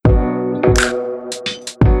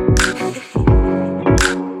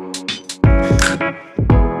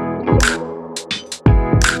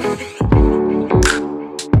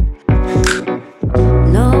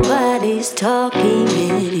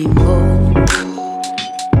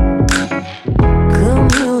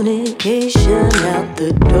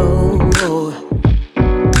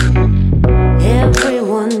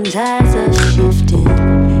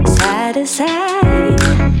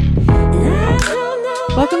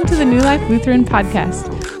Welcome to the New Life Lutheran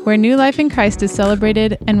podcast, where new life in Christ is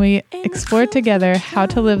celebrated and we explore together how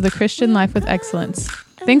to live the Christian life with excellence.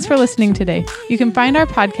 Thanks for listening today. You can find our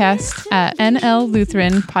podcast at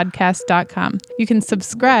nllutheranpodcast.com. You can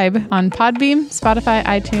subscribe on Podbeam, Spotify,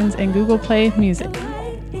 iTunes, and Google Play Music.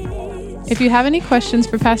 If you have any questions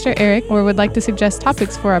for Pastor Erik or would like to suggest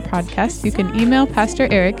topics for our podcast, you can email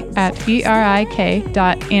Pastor Erik at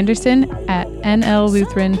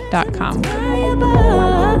erik.anderson@nllutheran.com.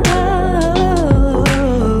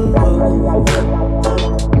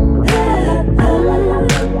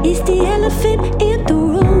 Is the elephant in the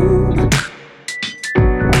room?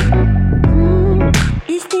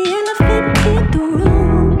 Is the elephant in the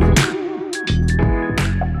room?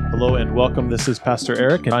 Hello and welcome. This is Pastor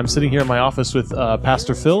Erik, and I'm sitting here in my office with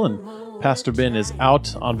Pastor Phil, and Pastor Ben is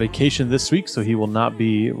out on vacation this week, so he will not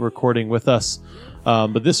be recording with us.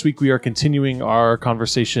 But this week we are continuing our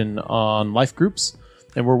conversation on life groups,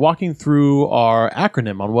 and we're walking through our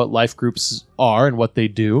acronym on what life groups are and what they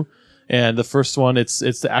do. And the first one, it's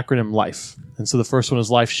the acronym LIFE. And so the first one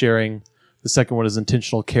is life sharing. The second one is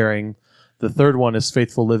intentional caring. The third one is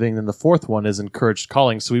faithful living. And the fourth one is encouraged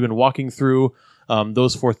calling. So we've been walking through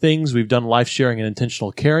those four things. We've done life sharing and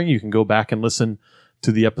intentional caring. You can go back and listen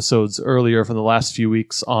to the episodes earlier from the last few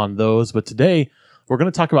weeks on those. But today we're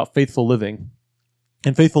going to talk about faithful living.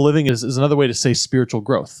 And faithful living is another way to say spiritual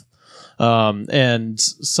growth. And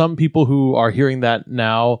some people who are hearing that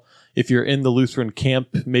now, if you're in the Lutheran camp,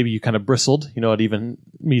 maybe you kind of bristled, at even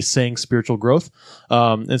me saying spiritual growth.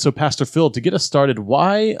 And so, Pastor Phil, to get us started,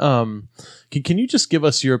 why can you just give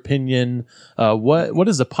us your opinion? What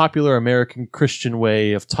is the popular American Christian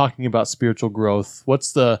way of talking about spiritual growth?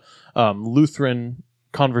 What's the Lutheran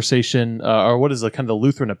conversation, or what is the kind of the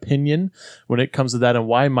Lutheran opinion when it comes to that? And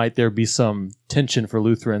why might there be some tension for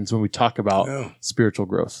Lutherans when we talk about spiritual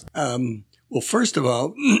growth? Well, first of all,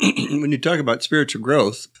 when you talk about spiritual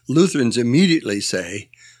growth, Lutherans immediately say,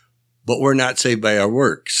 but we're not saved by our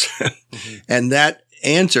works. Mm-hmm. And that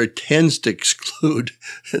answer tends to exclude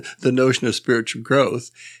the notion of spiritual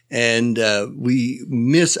growth. And we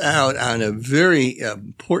miss out on a very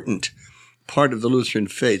important part of the Lutheran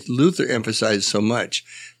faith. Luther emphasized so much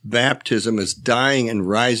baptism as dying and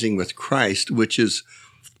rising with Christ, which is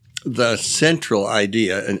the central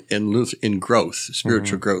idea in growth,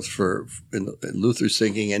 spiritual growth in Luther's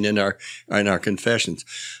thinking and in our confessions.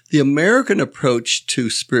 The American approach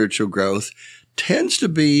to spiritual growth tends to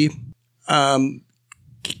be, the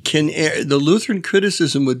Lutheran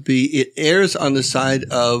criticism would be it errs on the side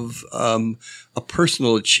of a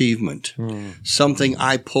personal achievement, something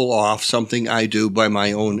I pull off, something I do by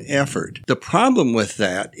my own effort. The problem with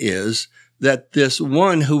that is that this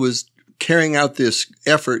one who was carrying out this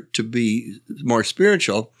effort to be more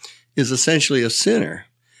spiritual is essentially a sinner.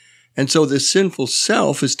 And so the sinful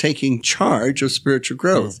self is taking charge of spiritual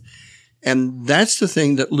growth. And that's the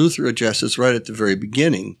thing that Luther addresses right at the very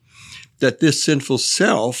beginning, that this sinful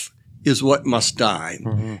self is what must die.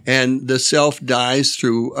 Mm-hmm. And the self dies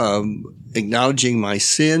through acknowledging my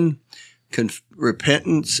sin,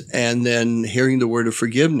 repentance, and then hearing the word of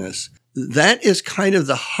forgiveness. That is kind of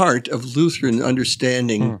the heart of Lutheran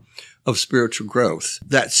understanding of spiritual growth.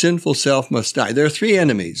 That sinful self must die. There are three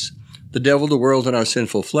enemies: the devil, the world, and our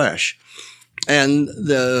sinful flesh. And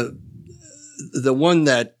the one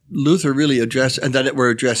that Luther really addressed, and that we're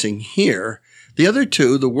addressing here, the other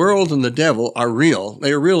two, the world and the devil, are real.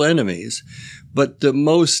 They are real enemies. But the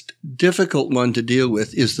most difficult one to deal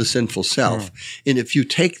with is the sinful self. And if you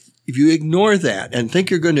ignore that and think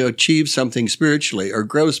you're going to achieve something spiritually or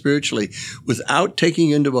grow spiritually without taking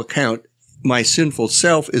into account my sinful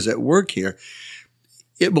self is at work here,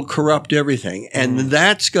 it will corrupt everything. And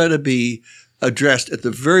that's got to be addressed at the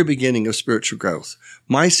very beginning of spiritual growth.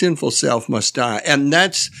 My sinful self must die. And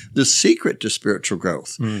that's the secret to spiritual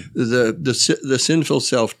growth. The sinful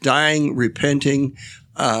self dying, repenting,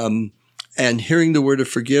 and hearing the word of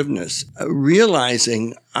forgiveness,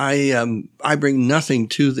 realizing I bring nothing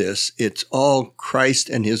to this. It's all Christ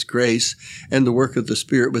and his grace and the work of the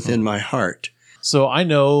Spirit within my heart. So I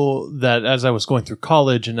know that as I was going through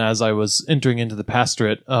college and as I was entering into the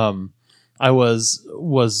pastorate, I was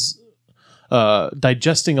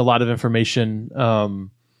digesting a lot of information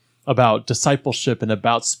about discipleship and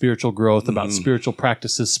about spiritual growth, about spiritual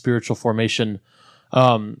practices, spiritual formation.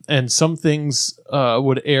 And some things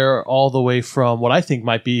would err all the way from what I think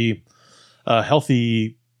might be a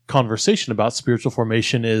healthy conversation about spiritual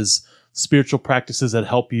formation is spiritual practices that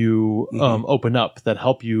help you open up, that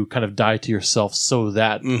help you kind of die to yourself so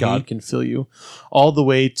that God can fill you, all the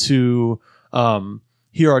way to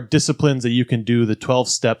here are disciplines that you can do, the 12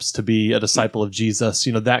 steps to be a disciple of Jesus,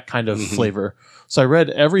 that kind of flavor. So I read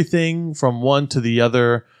everything from one to the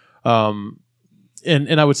other. And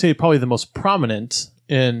I would say probably the most prominent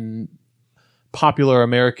in popular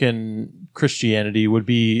American Christianity would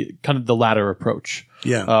be kind of the latter approach.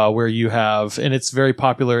 Yeah. Where you have, and it's very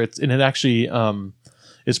popular. It actually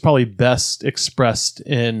is probably best expressed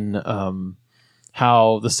in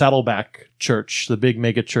how the Saddleback Church, the big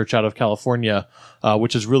mega church out of California,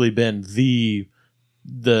 which has really been in the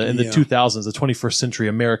 2000s, the 21st century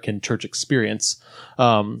American church experience,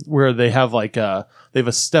 where they have a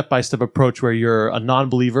step-by-step approach where you're a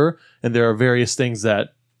non-believer, and there are various things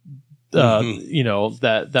that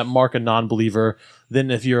that mark a non-believer.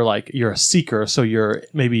 Then if you're a seeker, so you're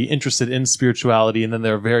maybe interested in spirituality, and then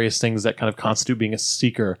there are various things that kind of constitute being a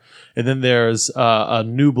seeker. And then there's a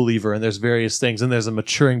new believer, and there's various things, and there's a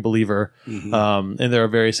maturing believer, and there are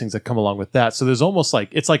various things that come along with that. So there's almost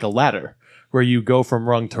it's like a ladder where you go from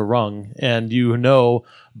rung to rung, and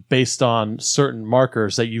based on certain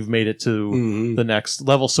markers that you've made it to the next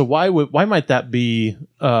level. So why might that be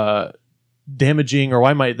damaging, or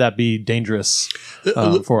why might that be dangerous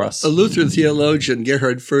for us? A Lutheran theologian,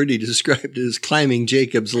 Gerhard Forde, described it as climbing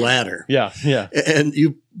Jacob's ladder. Yeah. And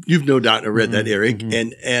you've no doubt read that, Erik.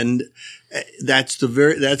 And that's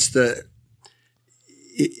the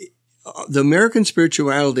American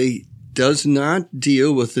spirituality does not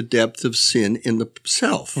deal with the depth of sin in the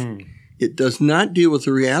self. It does not deal with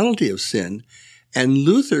the reality of sin. And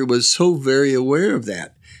Luther was so very aware of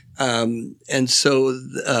that. And so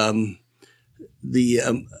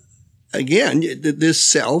again, this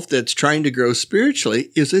self that's trying to grow spiritually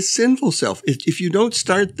is a sinful self. If you don't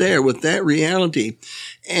start there with that reality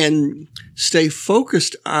and stay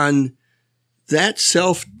focused on that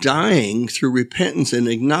self dying through repentance and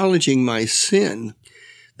acknowledging my sin,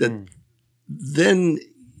 then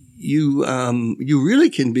you really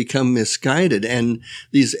can become misguided. And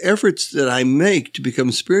these efforts that I make to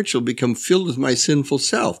become spiritual become filled with my sinful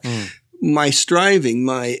self, my striving,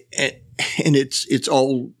 and it's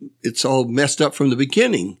all messed up from the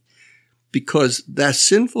beginning, because that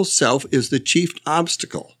sinful self is the chief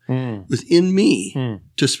obstacle within me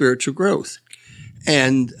to spiritual growth.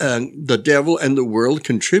 And the devil and the world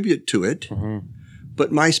contribute to it,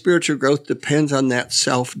 but my spiritual growth depends on that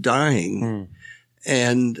self dying.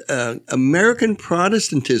 And American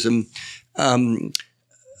Protestantism,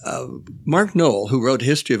 Mark Noll, who wrote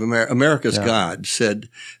History of America's God, said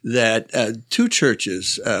that two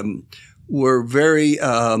churches were very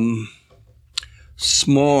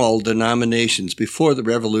small denominations before the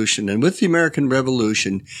Revolution. And with the American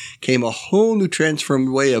Revolution came a whole new transformed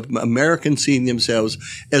way of Americans seeing themselves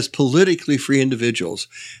as politically free individuals.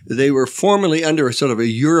 They were formerly under a sort of a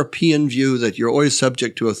European view that you're always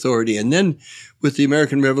subject to authority. And then with the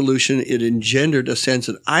American Revolution, it engendered a sense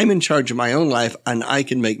that I'm in charge of my own life and I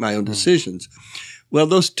can make my own decisions. Well,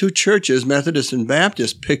 those two churches, Methodist and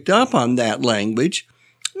Baptist, picked up on that language,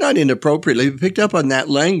 not inappropriately, but picked up on that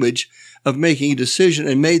language of making a decision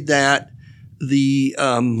and made that the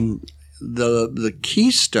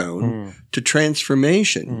keystone to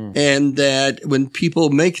transformation. And that when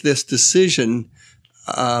people make this decision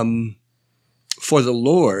for the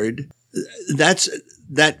Lord,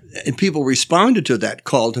 and people responded to that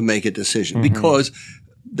call to make a decision because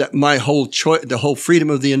that my whole the whole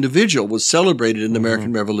freedom of the individual was celebrated in the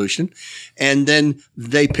American Revolution. And then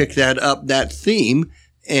they picked that theme,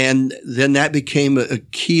 and then that became a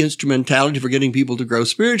key instrumentality for getting people to grow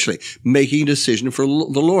spiritually, making a decision for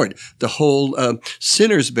the Lord. The whole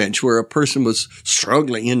sinner's bench, where a person was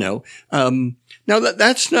struggling, Now,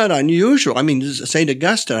 that's not unusual. I mean, St.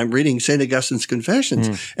 Augustine, I'm reading St. Augustine's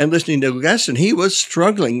Confessions and listening to Augustine. He was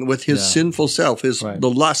struggling with his sinful self, the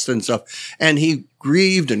lust and stuff. And he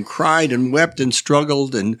grieved and cried and wept and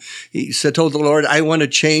struggled. And he told the Lord, I want to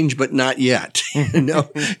change, but not yet. And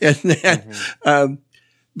that,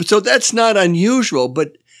 so that's not unusual.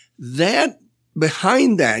 But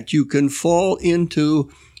behind that, you can fall into,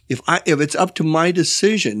 if it's up to my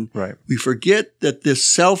decision, we forget that this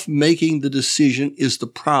self making the decision is the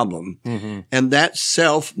problem, and that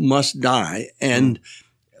self must die. And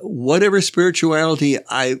whatever spirituality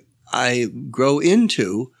I grow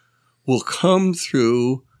into will come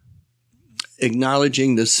through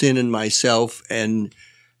acknowledging the sin in myself and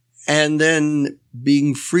then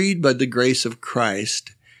being freed by the grace of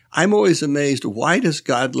Christ. I'm always amazed. Why does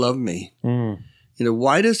God love me?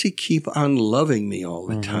 Why does he keep on loving me all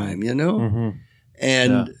the time,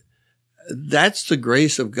 And that's the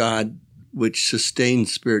grace of God which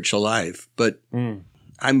sustains spiritual life. But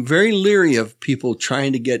I'm very leery of people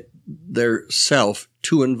trying to get their self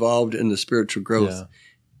too involved in the spiritual growth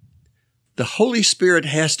the Holy Spirit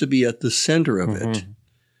has to be at the center of it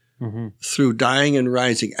through dying and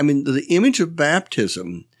rising. I mean, the image of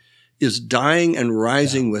baptism is dying and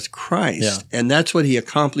rising with Christ. Yeah. And that's what he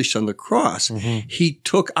accomplished on the cross. He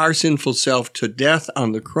took our sinful self to death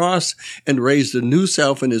on the cross and raised a new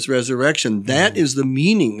self in his resurrection. That is the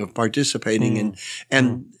meaning of participating in,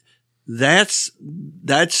 and that's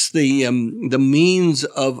the means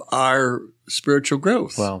of our spiritual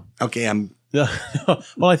growth. Wow. Okay.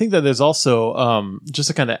 Well, I think that there's also, just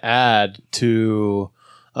to kind of add to,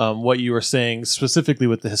 what you were saying specifically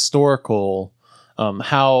with the historical,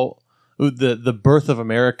 how the birth of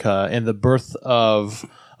America and the birth of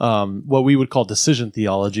what we would call decision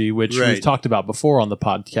theology, which we've talked about before on the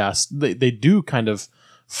podcast, they do kind of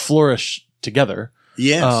flourish together.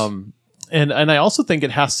 Yes. And I also think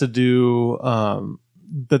it has to do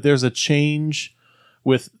that there's a change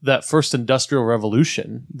with that first industrial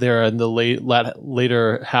revolution there in the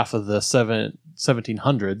later half of the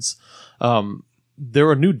 1700s. There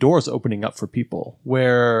were new doors opening up for people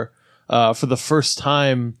where for the first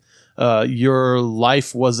time, your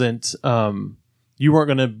life wasn't, you weren't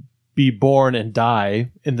going to be born and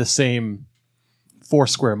die in the same 4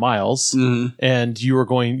 square miles. And you were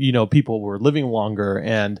going, people were living longer,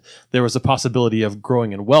 and there was a possibility of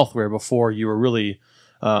growing in wealth where before you were really,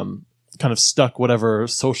 kind of stuck whatever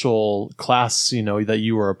social class, that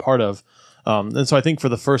you were a part of. And so I think for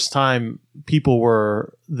the first time, people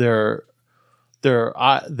were their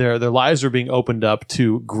lives were being opened up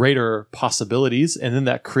to greater possibilities, and then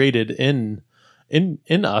that created in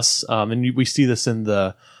us, and we see this in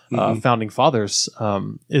the founding fathers,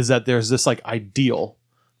 is that there's this like ideal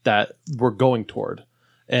that we're going toward,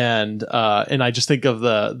 and I just think of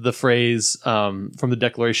the phrase from the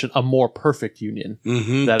Declaration, a more perfect union,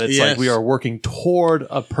 that it's like we are working toward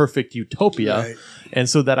a perfect utopia, and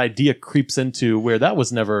so that idea creeps into where that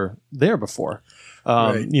was never there before.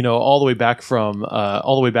 All the way back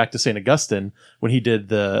to St. Augustine, when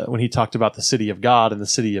he talked about the city of God and the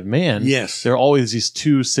city of man. Yes. There are always these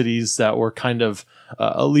two cities that were kind of,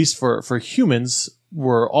 at least for humans,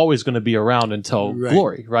 were always going to be around until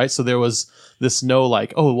glory, right? So there was this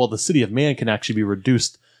the city of man can actually be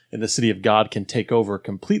reduced and the city of God can take over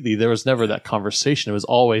completely. There was never that conversation. It was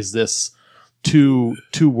always this two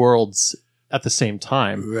worlds at the same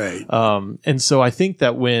time. Right. And so I think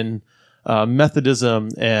that when Methodism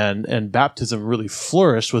and baptism really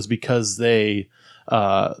flourished was because they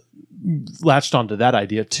latched onto that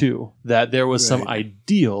idea too, that there was some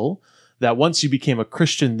ideal that once you became a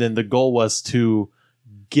Christian, then the goal was to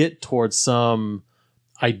get towards some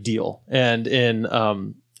ideal. And in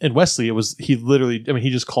Wesley, he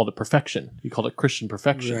just called it perfection. He called it Christian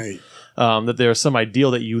perfection. Right. That there's some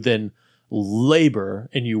ideal that you then labor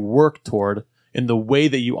and you work toward. And the way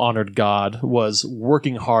that you honored God was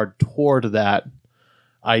working hard toward that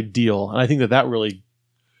ideal. And I think that really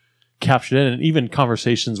captured it. And even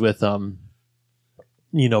conversations with,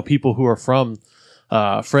 people who are from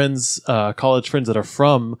college friends that are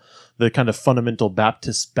from the kind of fundamental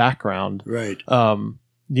Baptist background. Right.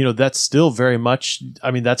 That's still very much,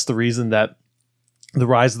 that's the reason that the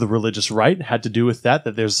rise of the religious right had to do with that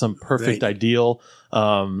there's some perfect ideal.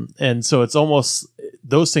 And so it's almost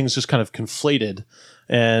those things just kind of conflated,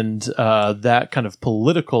 and that kind of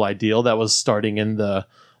political ideal that was starting in the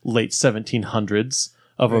late 1700s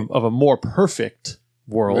of a more perfect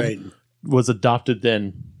world was adopted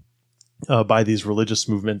then by these religious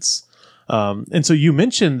movements. And so you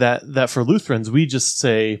mentioned that for Lutherans, we just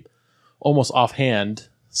say almost offhand,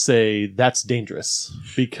 that's dangerous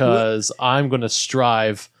because I'm going to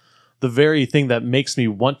strive. The very thing that makes me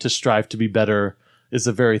want to strive to be better is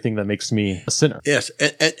the very thing that makes me a sinner. Yes,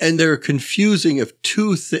 and they're confusing of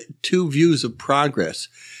two views of progress.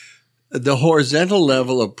 The horizontal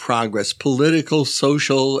level of progress, political,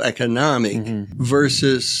 social, economic,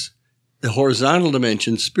 versus the horizontal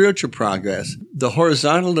dimension, spiritual progress. The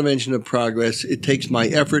horizontal dimension of progress, it takes my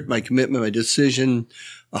effort, my commitment, my decision,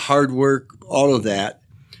 hard work, all of that.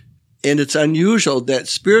 And it's unusual that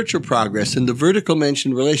spiritual progress in the vertical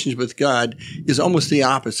dimension relationship with God is almost the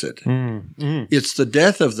opposite. It's the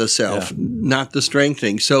death of the self, not the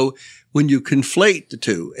strengthening. So when you conflate the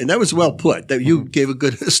two, and that was well put, that you gave a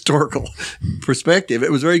good historical perspective.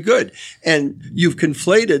 It was very good. And you've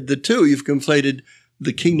conflated the two. You've conflated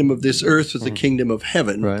the kingdom of this earth with the kingdom of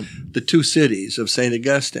heaven, the two cities of St.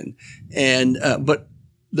 Augustine. And, but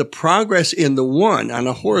the progress in the one on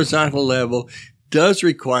a horizontal level does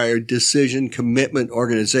require decision, commitment,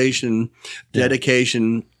 organization,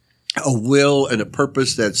 dedication, a will, and a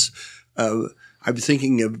purpose that's, I'm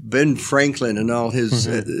thinking of Ben Franklin and all his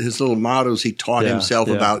little mottos he taught himself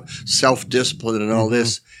about self-discipline and all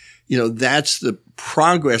this. that's the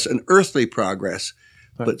progress, an earthly progress.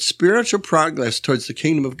 Right. But spiritual progress towards the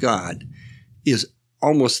kingdom of God is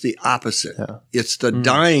almost the opposite. Yeah. It's the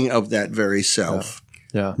dying of that very self,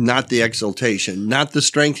 not the exaltation, not the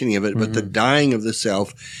strengthening of it, but the dying of the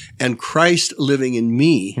self, and Christ living in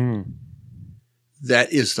me.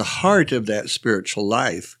 That is the heart of that spiritual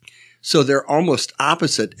life. So they're almost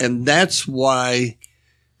opposite. And that's why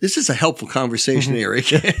this is a helpful conversation,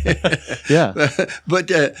 Erik.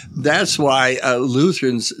 But that's why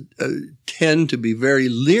Lutherans tend to be very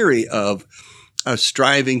leery of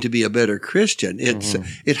striving to be a better Christian.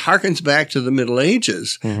 It harkens back to the Middle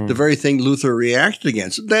Ages, the very thing Luther reacted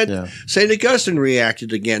against, that St. Augustine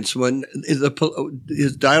reacted against when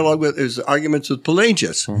his dialogue with his arguments with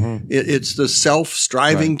Pelagius. It's the self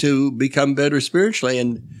striving to become better spiritually,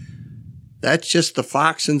 and that's just the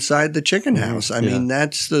fox inside the chicken house. I mean,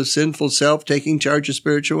 that's the sinful self taking charge of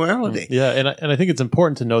spirituality. Yeah, and I think it's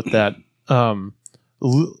important to note that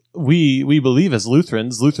we believe as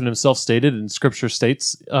Lutherans, Luther himself stated, and Scripture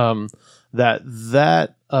states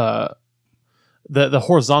that the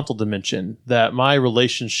horizontal dimension, that my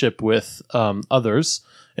relationship with others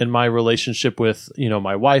and my relationship with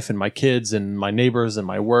my wife and my kids and my neighbors and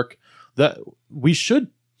my work, that we should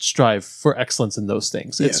strive for excellence in those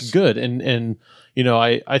things. It's good. And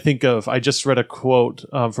I think I just read a quote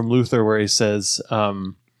from Luther where he says,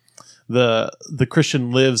 the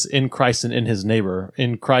Christian lives in Christ and in his neighbor,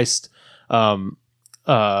 in Christ,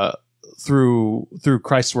 through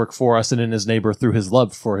Christ's work for us, and in his neighbor through his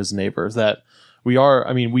love for his neighbors. That we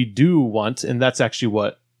do want, and that's actually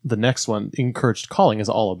what the next one, encouraged calling, is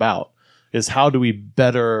all about, is how do we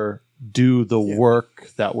better do the work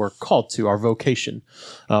that we're called to, our vocation?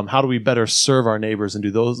 How do we better serve our neighbors and do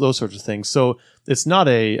those sorts of things? So it's not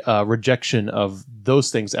a rejection of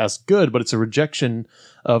those things as good, but it's a rejection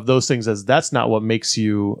of those things as that's not what makes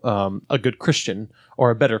you a good Christian or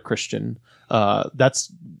a better Christian.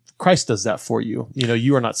 That's Christ does that for you.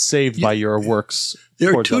 You are not saved by your works.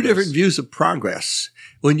 There are two different views of progress.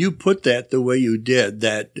 When you put that the way you did,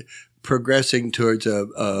 that progressing towards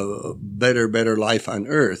a better life on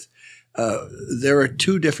earth, there are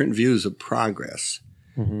two different views of progress.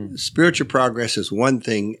 Spiritual progress is one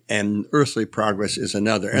thing, and earthly progress is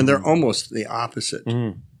another, and they're almost the opposite.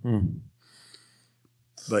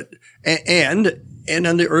 But and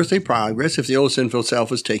on the earthly progress, if the old sinful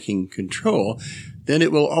self is taking control, then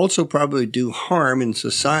it will also probably do harm in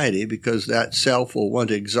society, because that self will want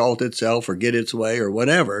to exalt itself or get its way or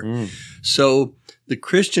whatever. So the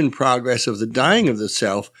Christian progress of the dying of the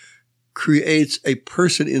self creates a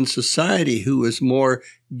person in society who is more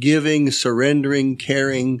giving, surrendering,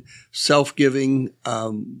 caring, self-giving,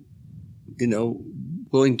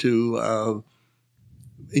 willing to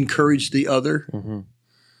encourage the other.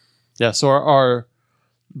 Yeah. So our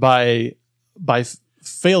by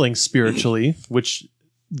failing spiritually, which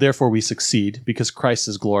therefore we succeed because Christ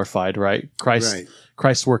is glorified, right?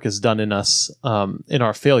 Christ's work is done in us. In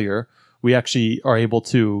our failure, we actually are able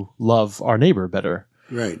to love our neighbor better.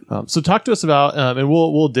 Right. So talk to us about, and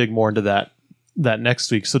we'll dig more into that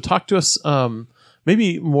next week. So talk to us,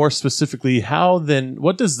 maybe more specifically,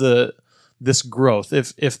 what does this growth,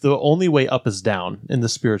 if the only way up is down in the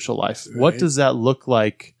spiritual life, what does that look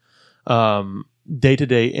like day to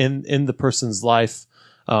day in the person's life?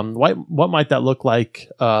 What might that look like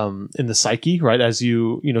in the psyche, right? As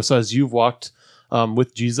so as you've walked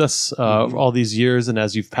with Jesus all these years, and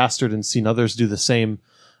as you've pastored and seen others do the same,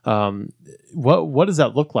 what does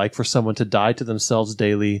that look like for someone to die to themselves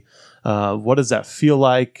daily? What does that feel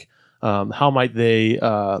like? How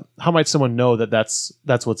might someone know that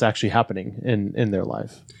that's what's actually happening in their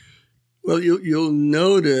life? Well, you'll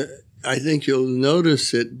notice. I think you'll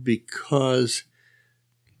notice it because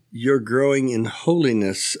you're growing in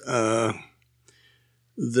holiness. The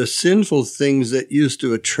sinful things that used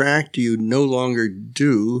to attract you no longer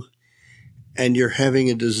do, and you're having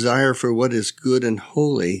a desire for what is good and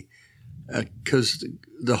holy, because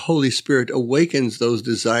the Holy Spirit awakens those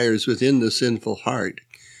desires within the sinful heart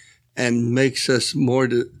and makes us more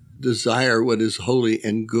desire what is holy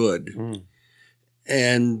and good.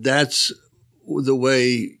 And that's the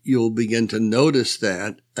way you'll begin to notice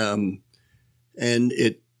that. And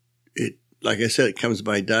it, like I said, it comes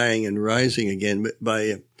by dying and rising again, but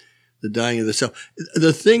by the dying of the self.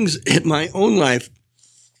 The things in my own life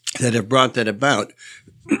that have brought that about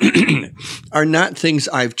are not things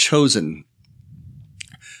I've chosen.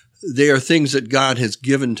 They are things that God has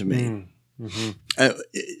given to me.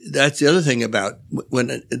 That's the other thing about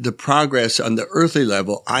when the progress on the earthly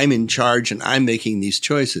level, I'm in charge and I'm making these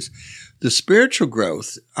choices. The spiritual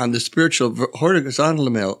growth on the spiritual horizontal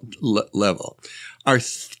level are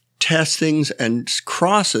testings and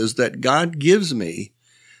crosses that God gives me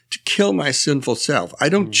to kill my sinful self. I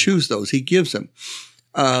don't choose those. He gives them.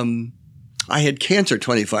 I had cancer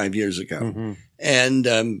 25 years ago and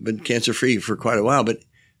been cancer-free for quite a while. But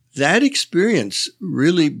that experience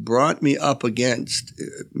really brought me up against,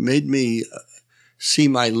 made me see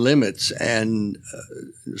my limits and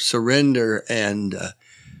surrender and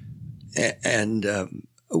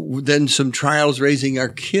then some trials raising our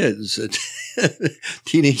kids.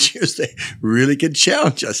 Teenage years, they really can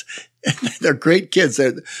challenge us. They're great kids.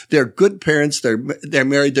 They're good parents. They're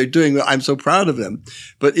married. They're doing well. I'm so proud of them.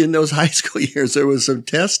 But in those high school years, there was some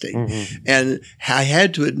testing. And I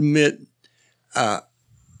had to admit,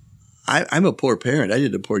 I'm a poor parent. I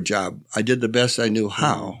did a poor job. I did the best I knew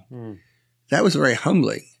how. That was very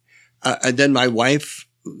humbling. And then my wife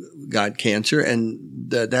got cancer, and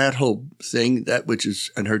that whole thing,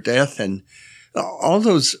 and her death, and all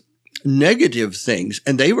those negative things,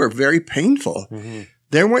 and they were very painful.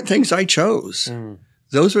 There weren't things I chose.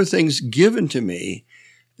 Those were things given to me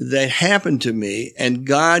that happened to me, and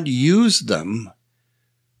God used them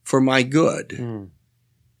for my good.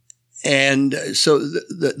 And so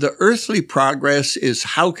the earthly progress is,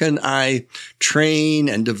 how can I train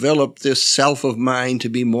and develop this self of mine to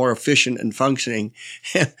be more efficient and functioning?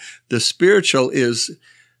 The spiritual is,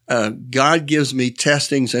 God gives me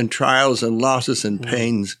testings and trials and losses and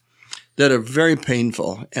pains that are very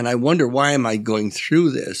painful. And I wonder, why am I going through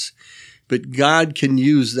this? But God can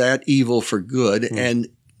use that evil for good. And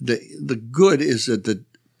the good is that the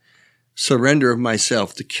surrender of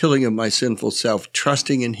myself, the killing of my sinful self,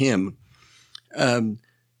 trusting in Him.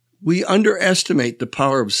 We underestimate the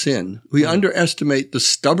power of sin. We underestimate the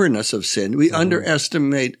stubbornness of sin. We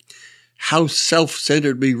underestimate how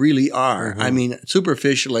self-centered we really are. I mean,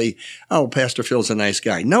 superficially, oh, Pastor Phil's a nice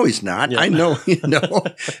guy. No, he's not. I know,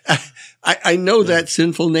 I know that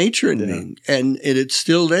sinful nature in me, and it's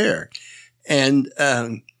still there. And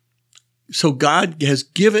so God has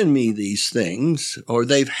given me these things, or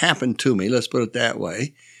they've happened to me, let's put it that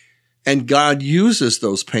way. And God uses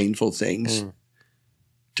those painful things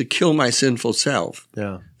to kill my sinful self.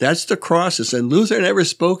 That's the crosses. And Luther never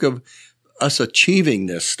spoke of us achieving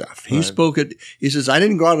this stuff. He spoke it. He says, I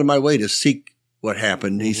didn't go out of my way to seek what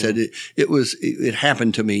happened. He said it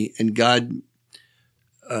happened to me, and God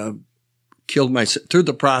killed my, through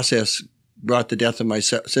the process, brought the death of my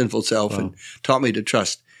sinful self and taught me to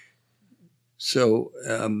trust. So,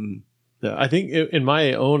 I think in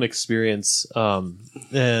my own experience,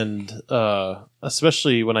 and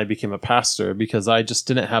especially when I became a pastor, because I just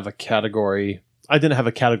didn't have a category. I didn't have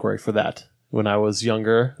a category for that when I was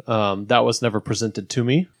younger. That was never presented to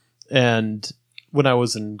me. And when I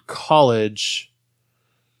was in college,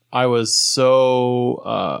 I was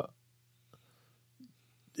so,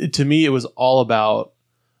 to me, it was all about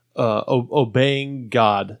obeying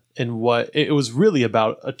God, and what it was really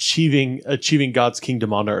about achieving God's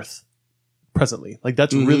kingdom on earth presently. Like,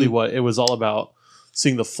 that's really what it was all about,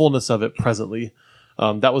 seeing the fullness of it presently.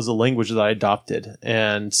 That was the language that I adopted.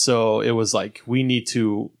 And so it was like, we need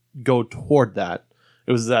to go toward that.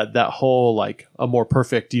 It was that whole, like, a more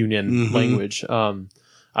perfect union language.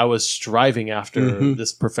 I was striving after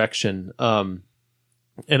this perfection. And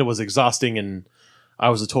it was exhausting, and I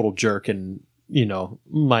was a total jerk, and,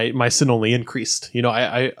 my sin only increased.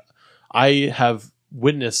 I have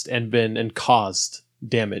witnessed and caused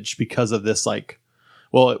damage because of this,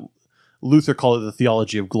 Luther called it the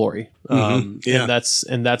theology of glory. And that's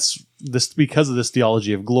this, because of this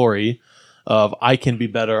theology of glory of, I can be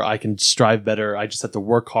better, I can strive better, I just have to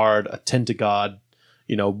work hard, attend to God,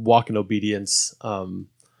 walk in obedience.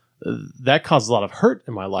 That caused a lot of hurt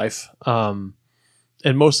in my life. And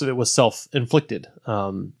most of it was self-inflicted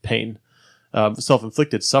pain,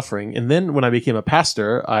 self-inflicted suffering. And then when I became a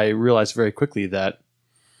pastor, I realized very quickly that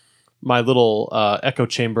my little echo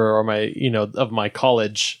chamber, or my, of my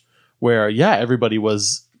college, where, everybody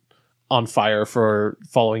was on fire for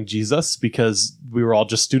following Jesus, because we were all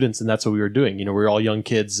just students, and that's what we were doing. We were all young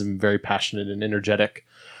kids and very passionate and energetic.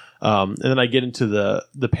 And then I get into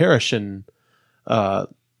the parish, and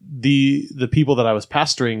the people that I was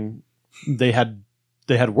pastoring, they had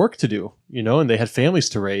work to do, and they had families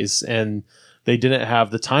to raise, and they didn't have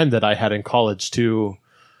the time that I had in college to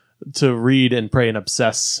read and pray and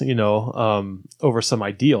obsess, over some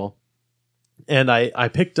ideal. And I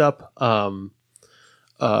picked up a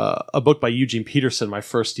book by Eugene Peterson my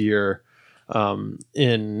first year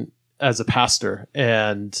as a pastor,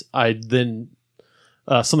 and I then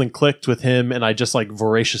something clicked with him, and I just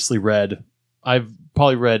voraciously read. I've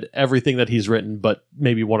probably read everything that he's written, but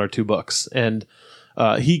maybe one or two books. And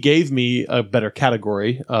he gave me a better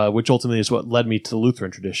category, which ultimately is what led me to the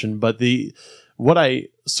Lutheran tradition. But how I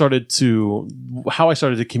started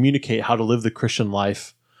to communicate how to live the Christian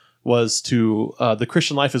life was the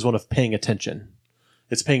Christian life is one of paying attention.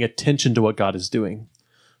 It's paying attention to what God is doing.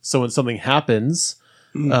 So when something happens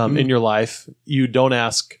in your life, you don't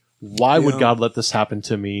ask, why would God let this happen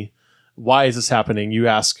to me? Why is this happening? You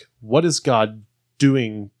ask, what is God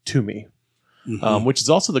doing to me? Which is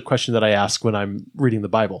also the question that I ask when I'm reading the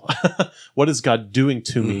Bible. What is God doing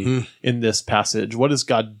to me in this passage? What is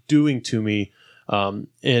God doing to me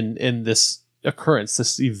in this occurrence,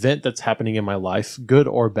 this event that's happening in my life, good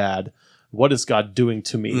or bad? What is God doing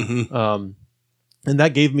to me? And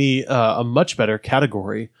that gave me a much better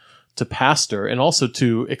category to pastor and also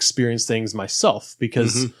to experience things myself,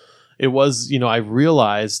 because it was, I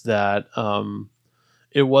realized that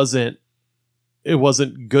it wasn't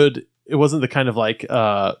good. It wasn't the kind of like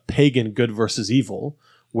pagan good versus evil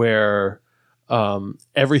where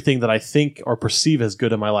everything that I think or perceive as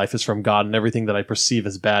good in my life is from God and everything that I perceive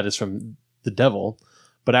as bad is from the devil.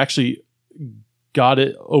 But actually, God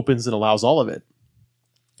opens and allows all of it,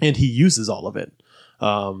 and he uses all of it.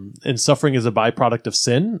 And suffering is a byproduct of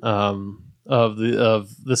sin, of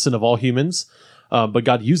the sin of all humans. But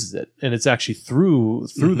God uses it, and it's actually through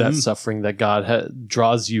that suffering that God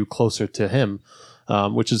draws you closer to him,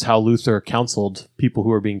 which is how Luther counseled people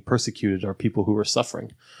who are being persecuted or people who are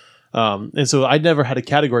suffering. And so I never had a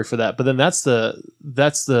category for that. But then that's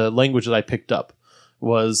the language that I picked up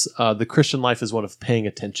was the Christian life is one of paying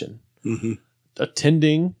attention,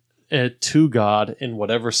 attending to God in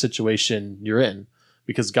whatever situation you're in.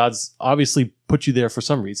 Because God's obviously put you there for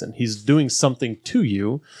some reason. He's doing something to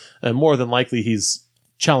you, and more than likely he's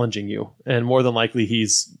challenging you, and more than likely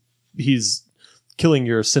he's killing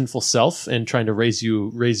your sinful self and trying to raise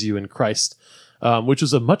you in Christ, which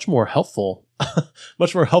is a much more helpful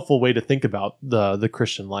way to think about the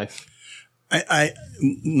Christian life.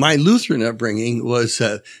 My Lutheran upbringing was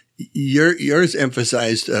yours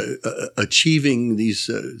emphasized achieving these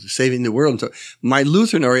saving the world. So my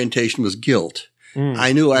Lutheran orientation was guilt.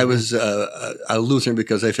 I knew I was a Lutheran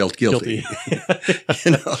because I felt guilty.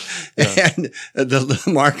 And the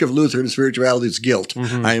mark of Lutheran spirituality is guilt.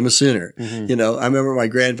 I am a sinner. I remember my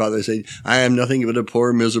grandfather saying, "I am nothing but a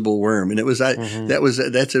poor, miserable worm," and it was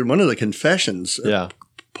that's in one of the confessions.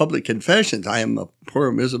 Public confessions. I am a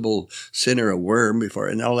poor, miserable sinner, a worm before,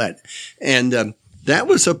 and all that, and that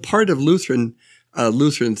was a part of Lutheran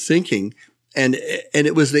thinking, and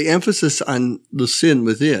it was the emphasis on the sin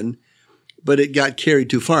within. But it got carried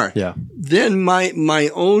too far. Yeah. Then my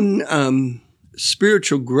own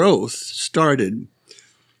spiritual growth started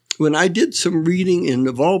when I did some reading in,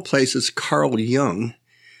 of all places, Carl Jung,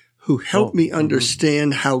 who helped me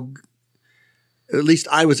understand how, at least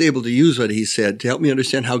I was able to use what he said to help me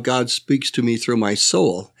understand how God speaks to me through my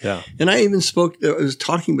soul. Yeah. And I even I was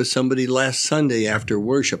talking with somebody last Sunday after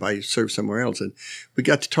worship. I served somewhere else, and we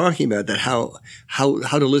got to talking about that, how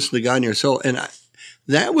to listen to God in your soul. And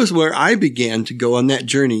that was where I began to go on that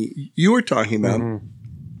journey you were talking about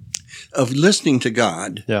of listening to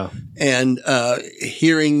God and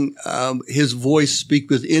hearing his voice speak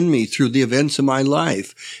within me through the events of my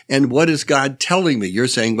life. And what is God telling me? You're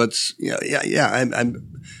saying that's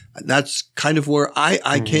kind of where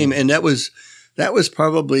I came. And that was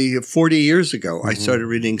probably 40 years ago. I started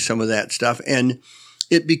reading some of that stuff, and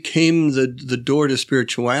it became the door to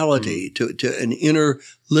spirituality, to an inner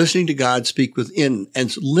listening to God speak within,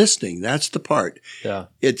 and listening. That's the part. Yeah.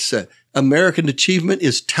 It's American achievement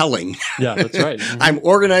is telling. Yeah, that's right. I'm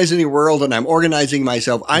organizing the world and I'm organizing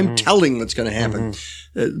myself. I'm telling what's going to happen.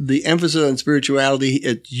 The emphasis on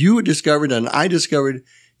spirituality, you discovered and I discovered,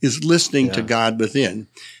 is listening to God within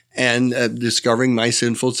and discovering my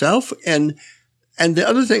sinful self. And the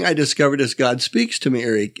other thing I discovered as God speaks to me,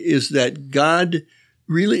 Erik, is that God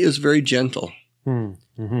really is very gentle.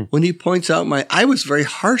 When he points out I was very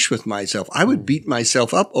harsh with myself. I would beat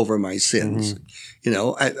myself up over my sins.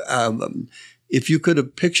 If you could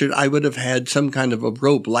have pictured, I would have had some kind of a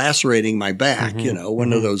rope lacerating my back,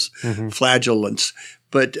 one of those flagellants.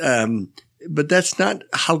 But that's not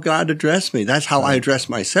how God addressed me. That's how I address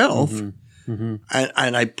myself. And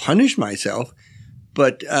I punish myself.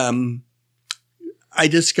 But I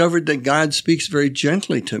discovered that God speaks very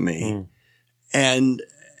gently to me. And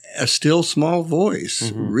a still small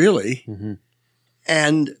voice, really.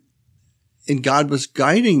 And God was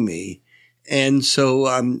guiding me. And so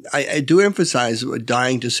I do emphasize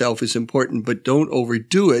dying to self is important, but don't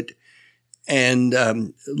overdo it, and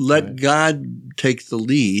let God take the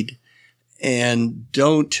lead, and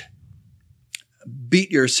don't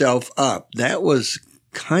beat yourself up. That was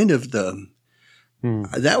kind of the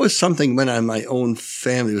That was something went on my own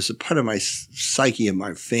family. It was a part of my psyche of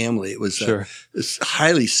my family. It was Sure. it's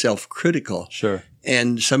highly self-critical. Sure.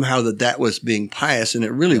 And somehow that was being pious, and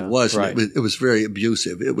it really wasn't. right. It was very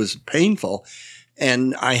abusive. It was painful,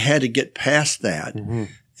 and I had to get past that.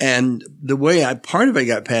 And the way part of it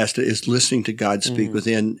got past it is listening to God speak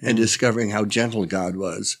within and discovering how gentle God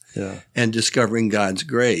was, and discovering God's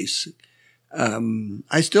grace.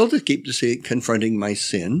 I still keep confronting my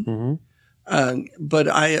sin, but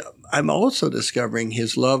I'm also discovering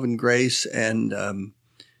His love and grace and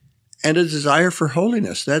a desire for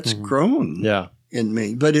holiness that's grown in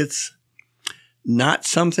me. But it's not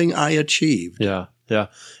something I achieved. Yeah, yeah,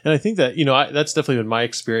 and I think that that's definitely been my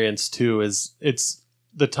experience too. Is it's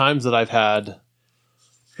the times that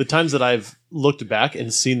I've looked back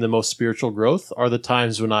and seen the most spiritual growth are the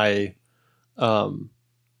times when I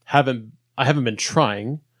haven't been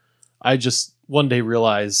trying. I just one day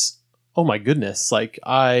realize, oh my goodness, like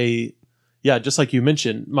just like you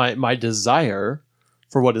mentioned, my desire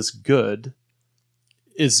for what is good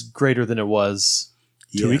is greater than it was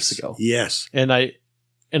 2 weeks ago. Yes. And I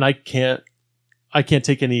can't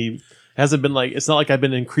take any, it hasn't been like, it's not like I've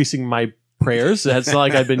been increasing my prayers. It's not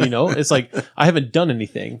like I've been, it's like I haven't done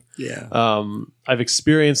anything. Yeah. I've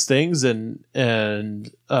experienced things and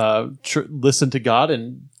listened to God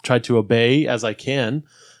and tried to obey as I can.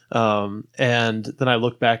 And then I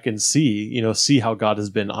look back and see how God has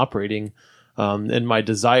been operating. And my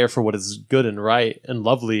desire for what is good and right and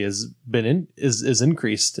lovely is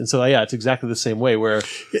increased. And so, it's exactly the same way where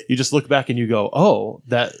you just look back and you go, oh,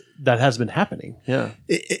 that has been happening. Yeah.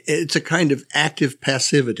 It's a kind of active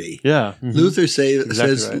passivity. Yeah. Luther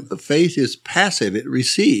says right. Faith is passive. It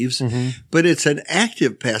receives, but it's an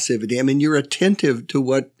active passivity. I mean, you're attentive to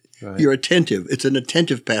what you're attentive. It's an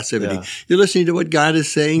attentive passivity. Yeah. You're listening to what God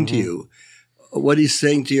is saying to you, what He's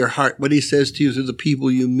saying to your heart, what He says to you through the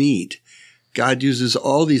people you meet. God uses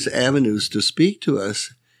all these avenues to speak to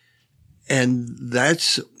us, and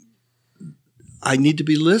I need to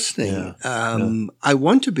be listening. I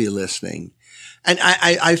want to be listening. And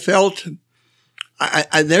I felt,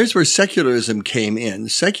 there's where secularism came in.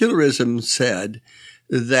 Secularism said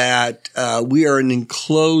that we are an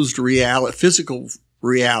enclosed physical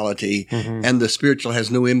reality, and the spiritual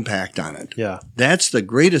has no impact on it. Yeah. That's the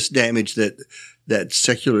greatest damage that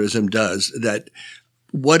secularism does, that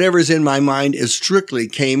whatever's in my mind is strictly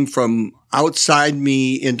came from outside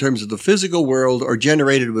me in terms of the physical world or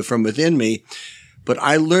generated from within me. But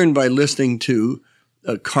I learned by listening to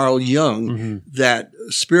Carl Jung that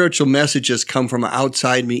spiritual messages come from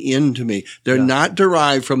outside me into me. They're not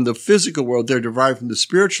derived from the physical world. They're derived from the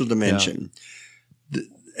spiritual dimension.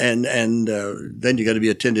 And then you got to be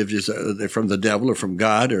attentive. They're from the devil or from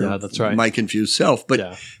God or that's right. my confused self.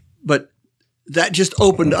 But that just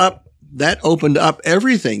opened up. That opened up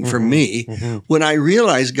everything for me when I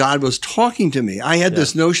realized God was talking to me. I had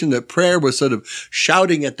this notion that prayer was sort of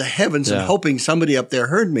shouting at the heavens and hoping somebody up there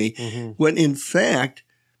heard me, when in fact,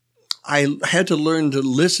 I had to learn to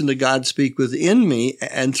listen to God speak within me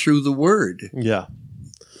and through the Word. Yeah.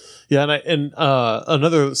 Yeah, and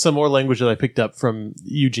some more language that I picked up from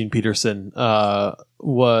Eugene Peterson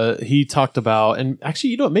he talked about, and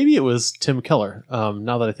actually, maybe it was Tim Keller.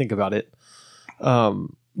 Now that I think about it,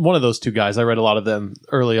 one of those two guys. I read a lot of them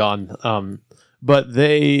early on, but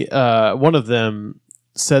they one of them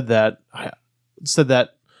said that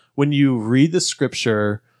when you read the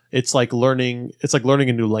Scripture, it's like learning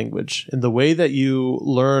a new language, and the way that you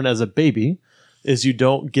learn as a baby is you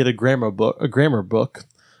don't get a grammar book.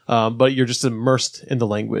 But you're just immersed in the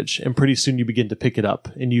language, and pretty soon you begin to pick it up,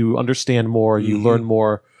 and you understand more, you learn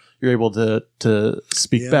more, you're able to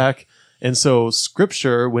speak back. And so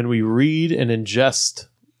Scripture, when we read and ingest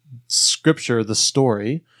Scripture, the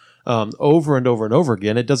story, over and over and over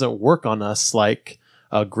again, it doesn't work on us like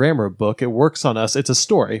a grammar book. It works on us. It's a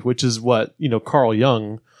story, which is what, Carl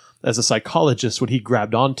Jung, as a psychologist, what he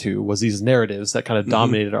grabbed onto was these narratives that kind of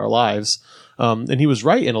dominated our lives. And he was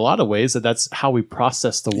right in a lot of ways that's how we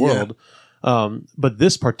process the world. But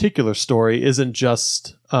this particular story isn't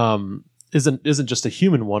just a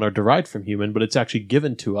human one or derived from human, but it's actually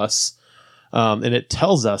given to us. And it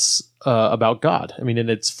tells us about God. I mean,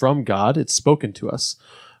 and it's from God. It's spoken to us.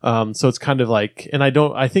 So it's kind of like, and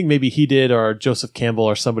I think maybe he did, or Joseph Campbell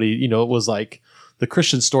or somebody, it was like, the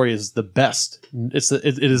Christian story is the best. It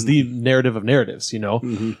is the narrative of narratives,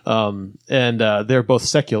 and they're both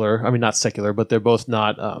secular. I mean, not secular, but they're both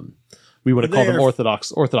not. We wouldn't call them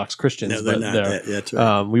Orthodox Christians. No, they're not. That's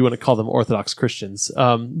right. We wouldn't call them Orthodox Christians.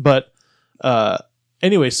 But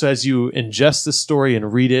anyway, so as you ingest this story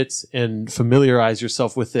and read it and familiarize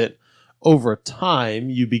yourself with it, over time,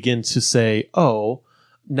 you begin to say, oh,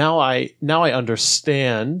 now I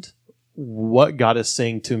understand what God is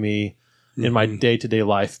saying to me in my day-to-day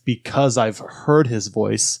life because I've heard his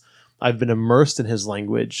voice. I've been immersed in his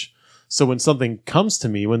language. So when something comes to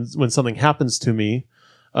me, when something happens to me,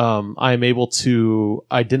 I'm able to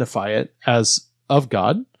identify it as of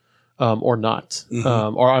God or not.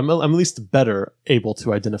 Or I'm at least better able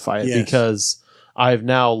to identify it because I've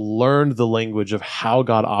now learned the language of how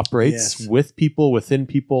God operates with people, within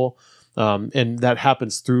people. And that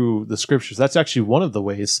happens through the scriptures. That's actually one of the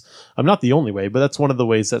ways, not the only way, but that's one of the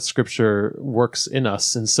ways that scripture works in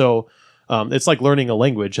us. And so it's like learning a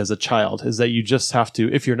language as a child, is that you just have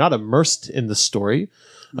to, if you're not immersed in the story,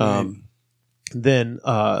 then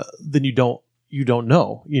you don't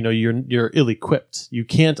know, you're ill-equipped. You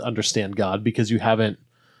can't understand God because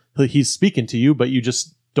he's speaking to you, but you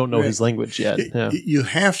just don't know his language yet. You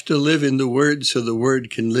have to live in the Word so the Word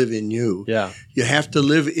can live in you. Yeah. You have to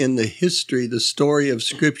live in the history, the story of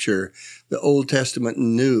Scripture, the Old Testament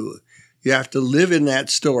and New. You have to live in that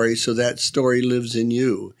story so that story lives in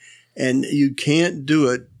you. And you can't do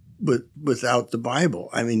it without the Bible.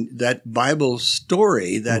 I mean, that Bible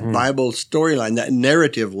story, that Bible storyline, that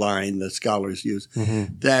narrative line that scholars use,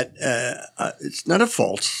 that it's not a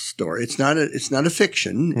false story. It's not a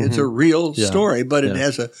fiction. It's a real story, but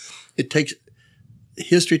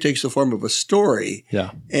history takes the form of a story.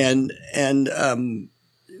 Yeah. And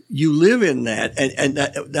you live in that. And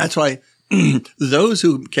that's why those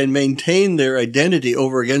who can maintain their identity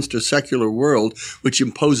over against a secular world, which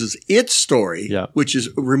imposes its story, which is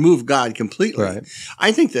remove God completely. Right.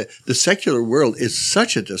 I think that the secular world is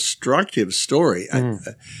such a destructive story.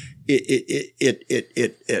 It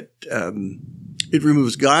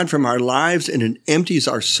removes God from our lives and it empties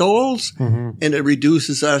our souls and it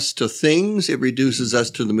reduces us to things. It reduces us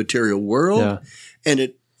to the material world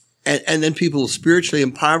and then people spiritually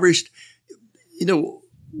impoverished,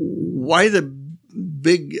 why the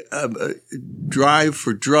big drive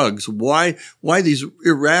for drugs? Why these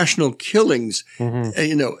irrational killings?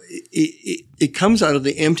 It comes out of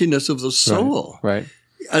the emptiness of the soul. Right.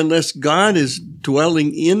 Unless God is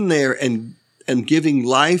dwelling in there and giving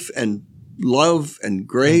life and love and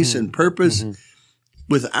grace and purpose,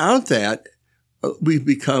 without that, we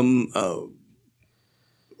become a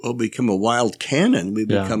wild cannon. We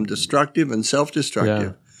become destructive and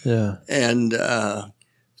self-destructive. Yeah. And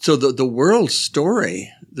so the world story,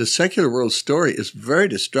 the secular world story is very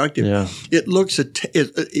destructive. Yeah. It looks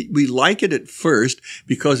we like it at first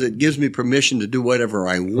because it gives me permission to do whatever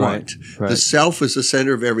I want. Right. The self is the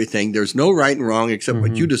center of everything. There's no right and wrong except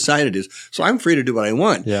what you decide it is. So I'm free to do what I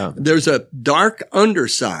want. Yeah. There's a dark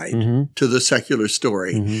underside to the secular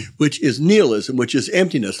story, which is nihilism, which is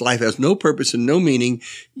emptiness. Life has no purpose and no meaning.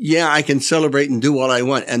 Yeah, I can celebrate and do what I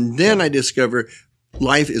want. And then I discover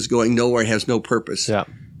life is going nowhere, has no purpose. Yeah.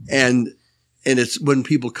 And it's when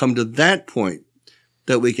people come to that point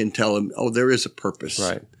that we can tell them, oh, there is a purpose.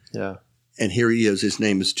 Right. Yeah. And here he is. His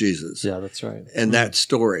name is Jesus. Yeah, that's right. And that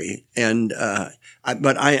story. And,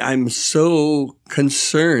 but I'm so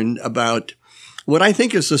concerned about what I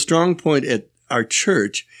think is the strong point at our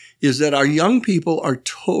church is that our young people are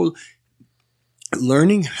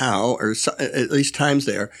learning how, or at least times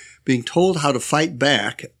there, being told how to fight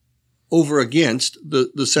back over against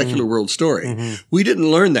the secular world story. We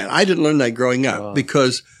didn't learn that. I didn't learn that growing up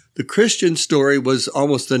because the Christian story was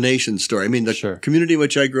almost the nation story. I mean, the community in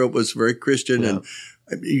which I grew up was very Christian and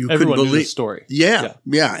you couldn't believe knew the story. Yeah.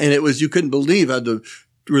 And it was, you couldn't believe how the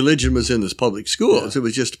religion was in this public schools. It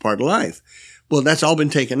was just a part of life. Well, that's all been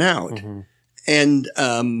taken out. And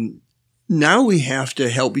now we have to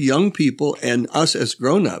help young people and us as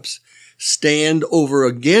grown-ups stand over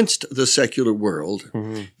against the secular world,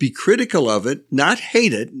 be critical of it, not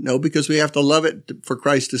hate it, no, because we have to love it for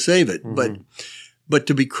Christ to save it, but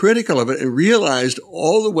to be critical of it and realize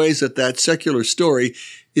all the ways that secular story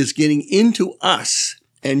is getting into us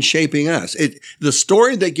and shaping us. The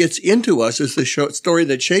story that gets into us is the story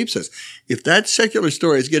that shapes us. If that secular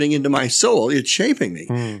story is getting into my soul, it's shaping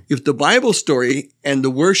me. If the Bible story and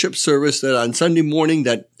the worship service that on Sunday morning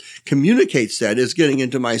that communicates that is getting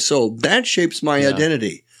into my soul, that shapes my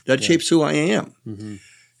identity. That shapes who I am.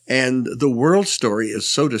 And the world story is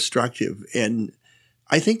so destructive. And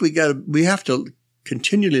I think we have to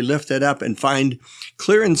continually lift that up and find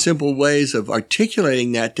clear and simple ways of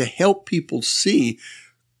articulating that to help people see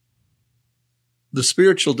the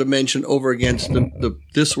spiritual dimension over against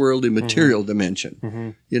this worldly material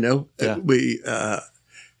dimension. For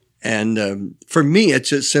me, it's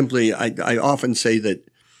just simply, I often say that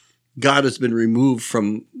God has been removed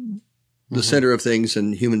from the center of things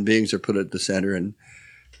and human beings are put at the center.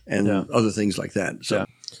 and other things like that. So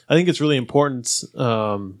I think it's really important,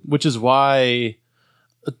 which is why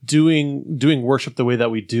doing worship the way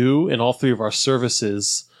that we do in all three of our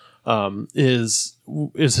services is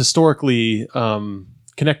historically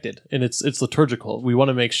connected, and it's liturgical. We want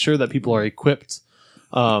to make sure that people are equipped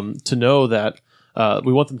to know that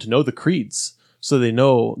we want them to know the creeds, so they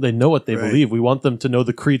know what they believe. We want them to know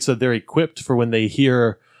the creed so they're equipped for when they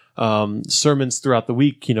hear sermons throughout the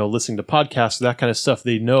week, listening to podcasts, that kind of stuff.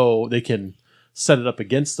 They know they can set it up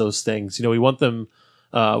against those things. We want them,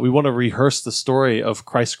 we want to rehearse the story of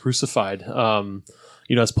Christ crucified.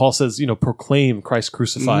 As Paul says, proclaim Christ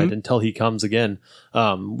crucified until he comes again.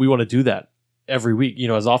 We want to do that every week,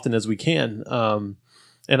 as often as we can.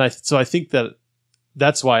 And I think that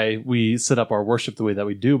that's why we set up our worship the way that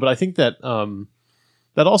we do. But I think that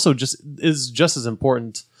that also is just as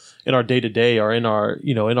important in our day-to-day, or in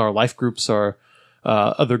our life groups, or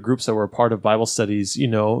other groups that were a part of Bible studies,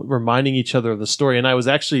 reminding each other of the story. And I was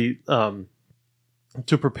actually,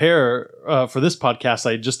 to prepare for this podcast,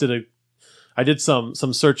 I did some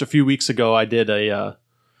search a few weeks ago. I did I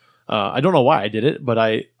don't know why I did it, but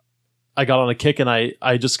I got on a kick, and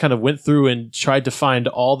I just kind of went through and tried to find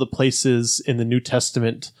all the places in the New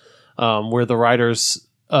Testament where the writers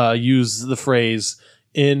use the phrase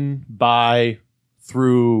 "in, by,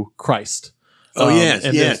 through Christ."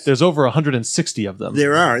 Yes. There's over 160 of them.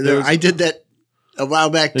 There are. I did that a while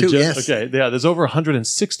back too. Yes. Okay. Yeah. There's over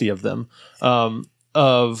 160 of them,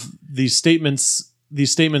 of these statements.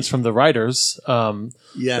 These statements from the writers.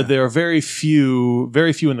 There are very few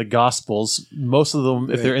in the Gospels. Most of them,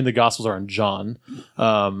 if they're in the Gospels, are in John,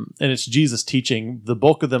 and it's Jesus teaching. The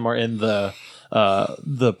bulk of them are in the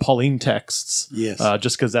Pauline texts. Yes.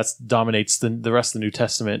 Just because that dominates the rest of the New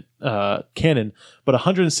Testament canon. But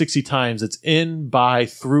 160 times it's in, by,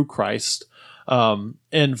 through Christ, and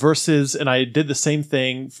verses. And I did the same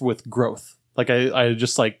thing with growth. Like I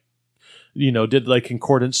just did like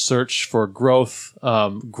concordance search for growth,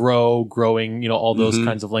 grow, growing, all those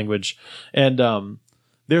kinds of language. And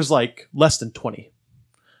there's like less than 20.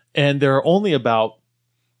 And there are only about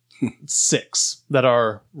 6 that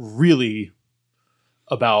are really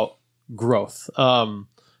about growth.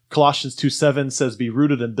 Colossians 2:7 says, "Be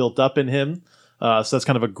rooted and built up in him." So that's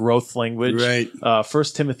kind of a growth language. Right. 1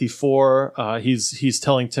 Timothy 4, he's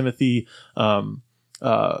telling Timothy,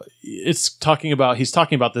 he's talking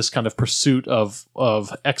about this kind of pursuit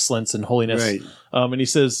of excellence and holiness. Right. And he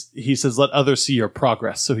says, let others see your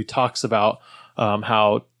progress. So he talks about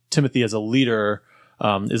how Timothy as a leader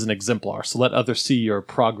is an exemplar. So let others see your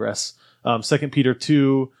progress. 2 Peter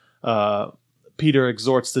 2, Peter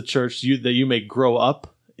exhorts the church that you may grow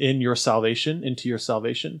up into your salvation.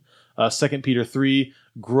 2 Peter 3,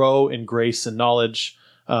 grow in grace and knowledge.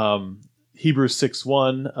 Hebrews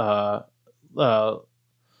 6:1,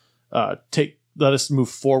 let us move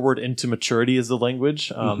forward into maturity is the language.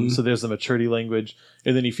 So there's the maturity language.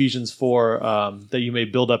 And then Ephesians 4, that you may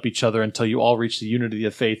build up each other until you all reach the unity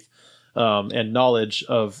of faith and knowledge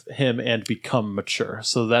of him and become mature.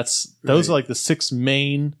 So those are like the 6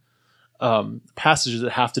 main passages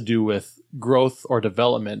that have to do with growth or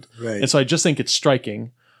development. Right. And so I just think it's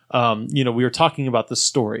striking. We were talking about the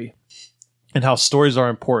story and how stories are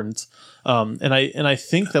important. And I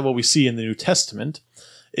think that what we see in the New Testament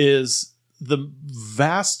is the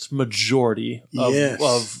vast majority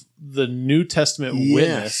of the New Testament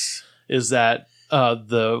witness is that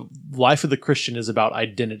the life of the Christian is about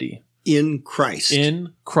identity. In Christ.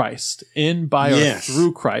 In, by, or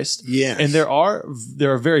through Christ. Yes. And there are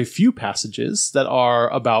very few passages that are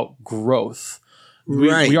about growth. We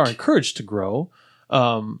are encouraged to grow.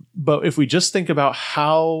 But if we just think about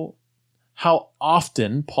how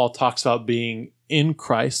often Paul talks about being in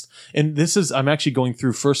Christ, and I'm actually going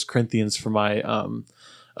through 1 Corinthians for my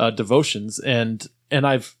devotions, and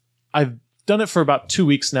I've done it for about 2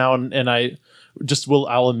 weeks now, and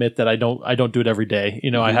I'll admit that I don't do it every day.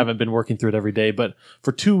 I haven't been working through it every day, but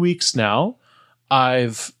for 2 weeks now,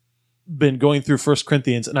 I've been going through 1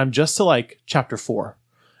 Corinthians, and I'm just to like chapter 4,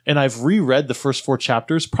 and I've reread the first 4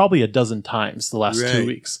 chapters probably a dozen times the last 2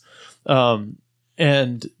 weeks,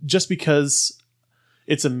 and just because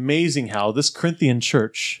it's amazing how this Corinthian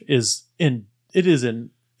church it's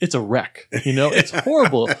a wreck. It's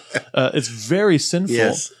horrible. It's very sinful.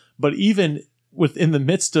 Yes. But even within the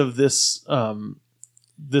midst of this,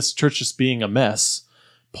 this church just being a mess,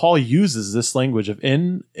 Paul uses this language of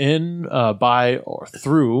in, by, or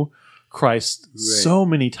through Christ so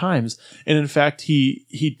many times. And in fact,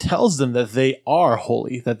 he tells them that they are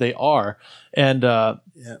holy, that they are. And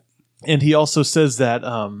he also says that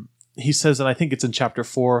he says, and I think it's in chapter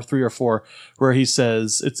 3 or 4, where he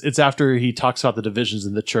says, it's after he talks about the divisions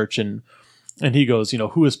in the church, and he goes,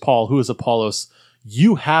 who is Paul? Who is Apollos?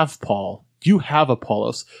 You have Paul. You have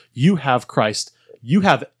Apollos. You have Christ. You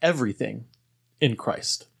have everything in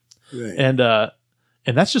Christ. Right.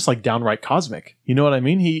 And that's just like downright cosmic. You know what I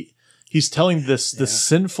mean? He's telling this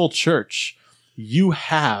sinful church, you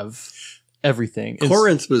have everything.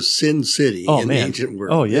 Corinth was Sin City in the ancient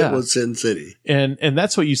world. Oh, yeah. It was Sin City. And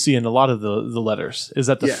that's what you see in a lot of the letters, is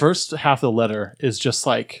that the first half of the letter is just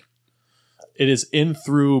like, it is in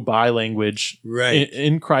through by language, right?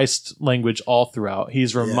 In Christ language all throughout.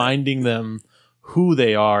 He's reminding them who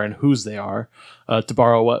they are and whose they are, to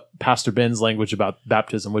borrow what Pastor Ben's language about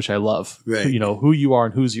baptism, which I love, right? Who you are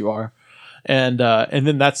and whose you are. And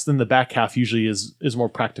then the back half usually is more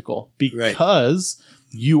practical, because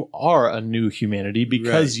you are a new humanity,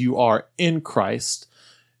 because you are in Christ.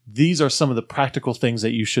 These are some of the practical things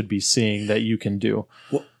that you should be seeing that you can do.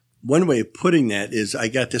 Well, one way of putting that is, I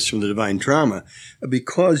got this from the Divine Trauma,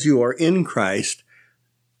 because you are in Christ,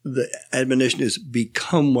 the admonition is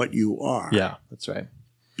become what you are. Yeah, that's right.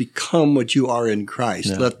 Become what you are in Christ.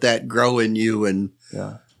 Yeah. Let that grow in you and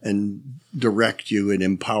direct you and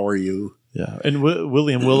empower you. Yeah, and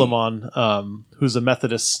William Willimon, who's a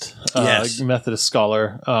Methodist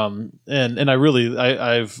scholar, and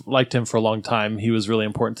I've liked him for a long time. He was really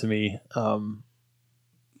important to me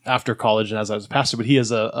after college and as I was a pastor. But he has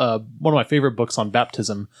one of my favorite books on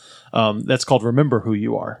baptism that's called "Remember Who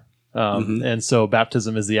You Are," and so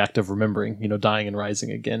baptism is the act of remembering, dying and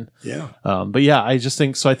rising again. Yeah. But yeah, I just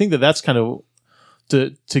think so. I think that's kind of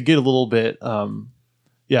to get a little bit.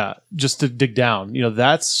 Just to dig down,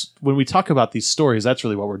 that's when we talk about these stories, that's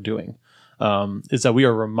really what we're doing, is that we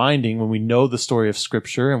are reminding, when we know the story of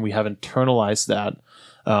Scripture and we have internalized that,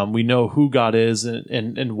 we know who God is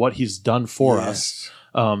and what He's done for us.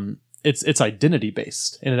 It's identity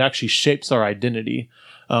based, and it actually shapes our identity,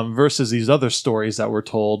 versus these other stories that we're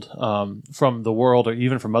told from the world or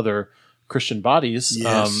even from other Christian bodies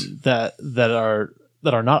that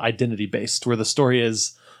are not identity based, where the story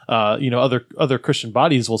is. Other Christian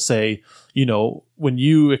bodies will say, when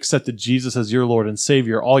you accepted Jesus as your Lord and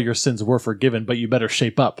Savior, all your sins were forgiven, but you better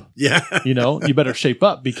shape up. Yeah. You better shape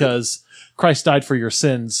up, because Christ died for your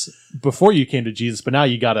sins before you came to Jesus, but now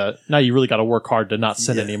you really gotta work hard to not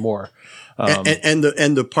sin anymore. And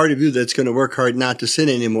the part of you that's going to work hard not to sin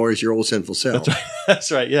anymore is your old sinful self.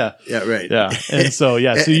 That's right. Yeah. Yeah. Right. Yeah. And so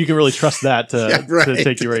you can really trust that to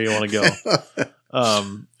take you where you want to go.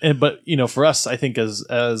 But for us, I think as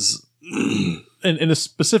and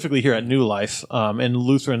specifically here at New Life, and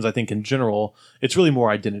Lutherans, I think in general, it's really more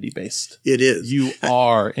identity based. It is. You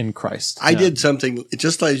are in Christ. I did something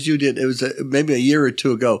just like you did. It was maybe a year or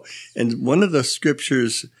two ago. And one of the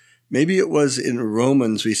scriptures, maybe it was in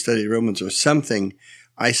Romans, we studied Romans or something.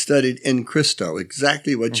 I studied in Christo,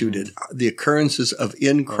 exactly what you did. The occurrences of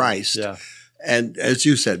in Christ. And as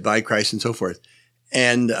you said, by Christ and so forth.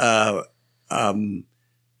 And,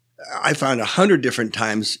 I found 100 different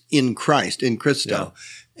times in Christ, in Christo.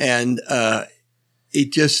 And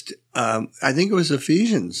it just, I think it was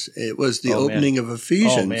Ephesians. It was the opening of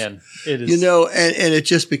Ephesians. Oh, man. It is. And it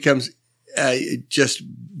just becomes just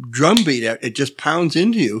drumbeat. It just pounds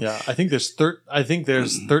into you. Yeah, I think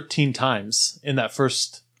there's 13 times in that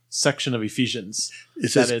first section of Ephesians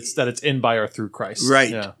that it's in, by, or through Christ.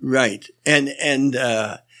 Right, yeah. Right.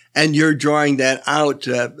 And you're drawing that out.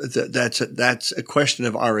 That's a question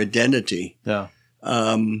of our identity. Yeah.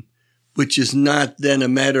 Which is not then a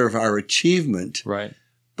matter of our achievement. Right.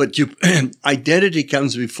 But identity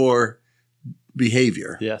comes before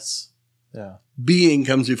behavior. Yes. Yeah. Being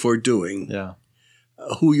comes before doing. Yeah.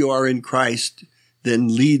 Who you are in Christ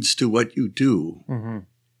then leads to what you do. Mm-hmm.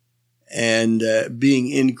 And being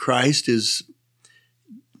in Christ is.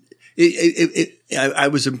 I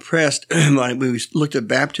was impressed when we looked at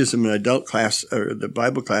baptism in adult class or the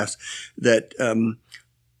Bible class that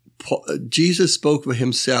Jesus spoke of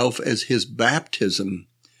himself as his baptism.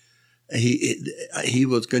 He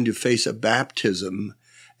was going to face a baptism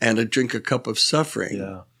and drink a cup of suffering.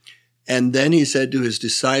 Yeah. And then he said to his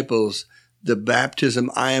disciples, the baptism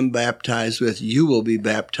I am baptized with, you will be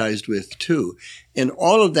baptized with too. And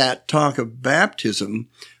all of that talk of baptism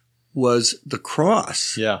was the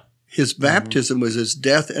cross. Yeah. His baptism was his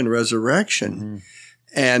death and resurrection.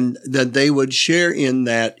 And that they would share in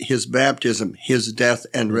that, his baptism, his death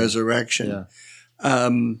and resurrection. Yeah.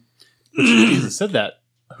 Jesus said that.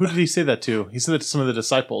 Who did he say that to? He said that to some of the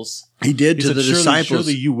disciples. He did He to said, the disciples.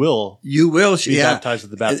 Surely you will be yeah. baptized with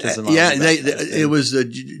the baptism. It was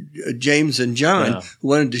James and John who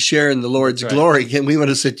wanted to share in the Lord's glory. And we want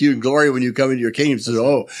to sit you in glory when you come into your kingdom. He says,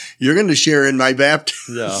 "Oh, you're going to share in my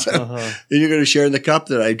baptism, and you're going to share in the cup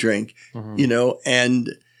that I drink."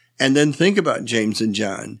 And then think about James and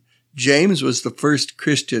John. James was the first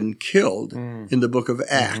Christian killed in the book of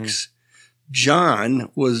Acts. John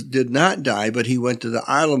did not die, but he went to the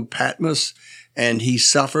island Patmos and he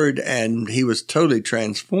suffered and he was totally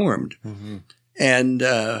transformed. And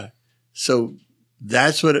so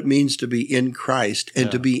that's what it means to be in Christ,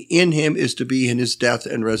 and to be in him is to be in his death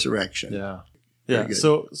and resurrection. Yeah.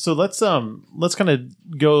 So let's kind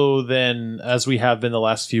of go then, as we have been the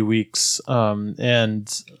last few weeks,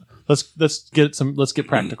 and let's get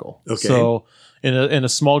practical. Okay. So in a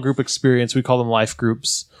small group experience, we call them life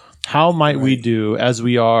groups. How might we do as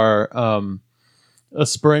we are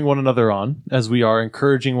spurring one another on, as we are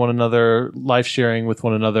encouraging one another, life sharing with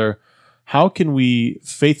one another? How can we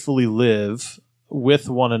faithfully live with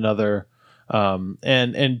one another,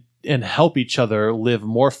 and help each other live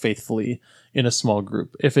more faithfully in a small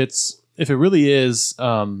group? If it really is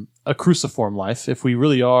a cruciform life, if we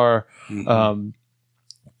really are,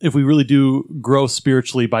 if we really do grow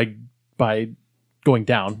spiritually by going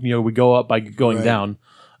down, we go up by going down.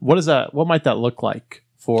 What might that look like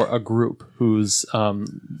for a group who's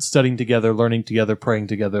studying together, learning together, praying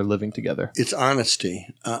together, living together? It's honesty.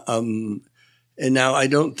 And now I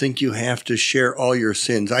don't think you have to share all your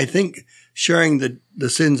sins. I think sharing the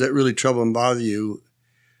sins that really trouble and bother you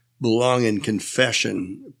belong in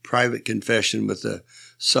confession, private confession with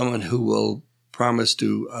someone who will promise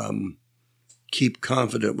to keep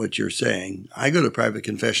confident what you're saying. I go to private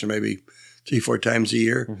confession maybe 3-4 times a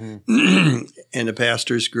year in a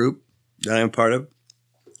pastor's group that I'm part of.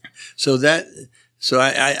 So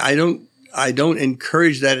I don't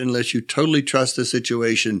encourage that unless you totally trust the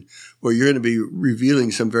situation where you're going to be revealing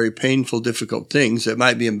some very painful, difficult things that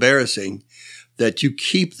might be embarrassing, that you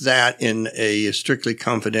keep that in a strictly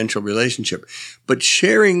confidential relationship. But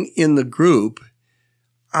sharing in the group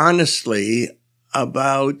honestly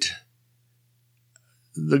about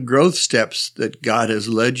the growth steps that God has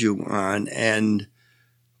led you on, and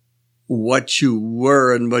what you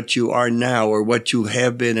were and what you are now, or what you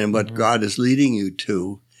have been and what God is leading you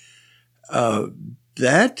to,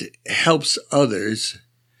 that helps others.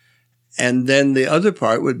 And then the other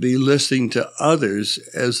part would be listening to others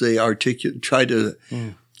as they articulate,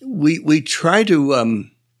 we try to,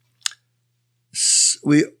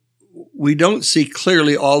 we don't see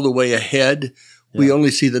clearly all the way ahead. We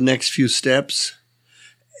only see the next few steps.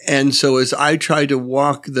 And so as I try to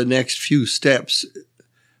walk the next few steps,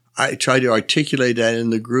 I try to articulate that in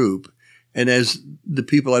the group. And as the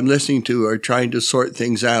people I'm listening to are trying to sort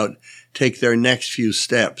things out, take their next few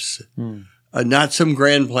steps. Not some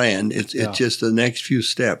grand plan. It's just the next few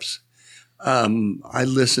steps. I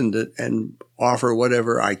listen to and offer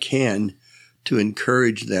whatever I can to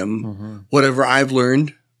encourage them. Whatever I've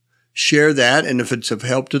learned, share that. And if it's of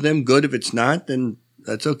help to them, good. If it's not, then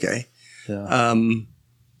that's okay.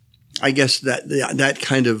 I guess that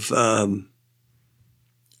kind of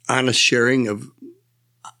honest sharing of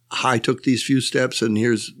how I took these few steps and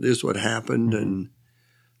here's what happened. And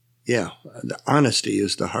the honesty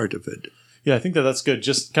is the heart of it. Yeah, I think that's good.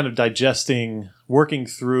 Just kind of digesting, working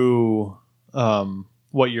through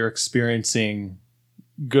what you're experiencing,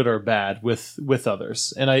 good or bad, with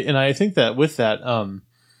others. And I think that with that,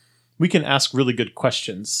 we can ask really good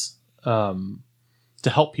questions to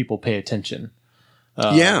help people pay attention.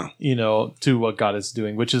 To what God is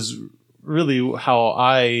doing, which is really how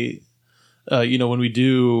I, when we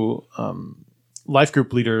do life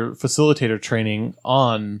group leader facilitator training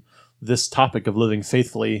on this topic of living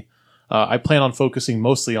faithfully, I plan on focusing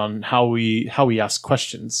mostly on how we ask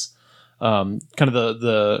questions, kind of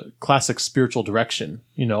the classic spiritual direction,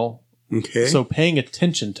 Okay. So paying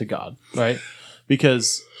attention to God, right?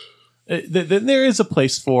 Because there is a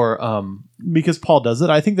place for, because Paul does it.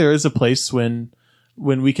 I think there is a place when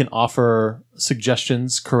we can offer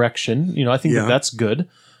suggestions, correction, I think that's good.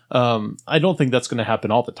 I don't think that's going to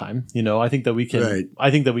happen all the time. I think that we can,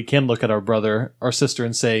 I think that we can look at our brother, our sister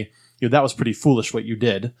and say, that was pretty foolish what you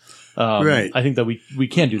did. I think that we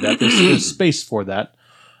can do that. There's space for that.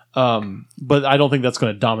 But I don't think that's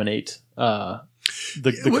going to dominate, the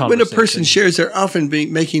conversation. When a person shares, they're often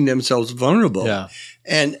making themselves vulnerable.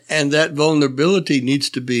 And that vulnerability needs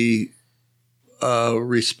to be,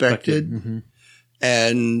 respected.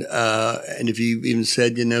 And if you even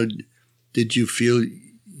said, did you feel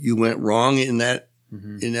you went wrong in that,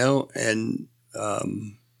 and,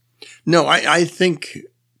 no, I think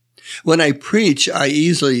When I preach, I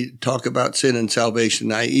easily talk about sin and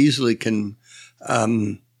salvation. I easily can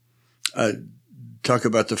talk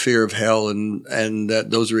about the fear of hell and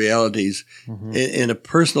those realities. In a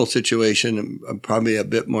personal situation, I'm probably a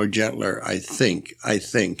bit more gentler. I think. I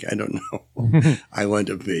don't know. I want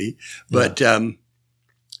to be, but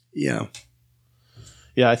yeah.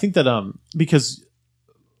 I think that because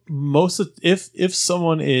if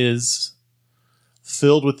someone is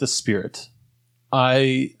filled with the Spirit,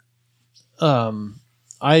 I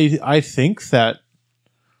think that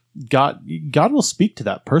God will speak to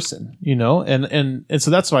that person, and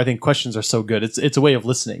so that's why I think questions are so good. It's a way of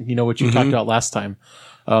listening, what you talked about last time,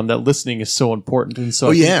 that listening is so important. And so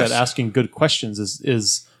I think that asking good questions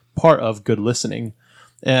is part of good listening.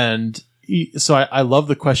 And so I love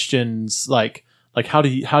the questions like how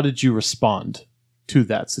did you respond to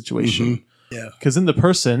that situation? Because in the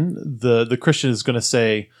person, the Christian is going to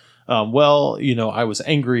say, well, I was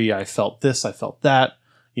angry. I felt this, I felt that.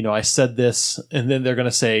 I said this, and then they're going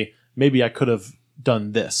to say, maybe I could have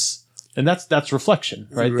done this. And that's reflection,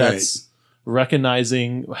 right? That's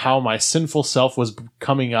recognizing how my sinful self was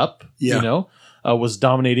coming up, was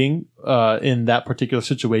dominating in that particular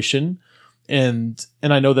situation. And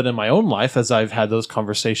I know that in my own life, as I've had those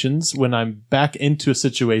conversations, when I'm back into a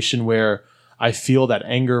situation where I feel that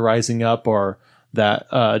anger rising up or that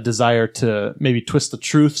desire to maybe twist the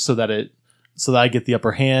truth so that I get the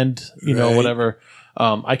upper hand, whatever.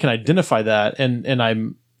 I can identify that,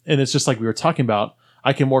 and it's just like we were talking about.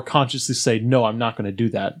 I can more consciously say, no, I'm not going to do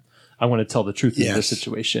that. I'm going to tell the truth in this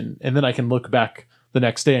situation, and then I can look back the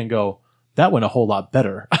next day and go, that went a whole lot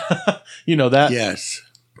better. That. Yes.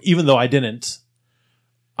 Even though I didn't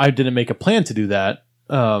make a plan to do that.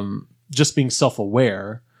 Just being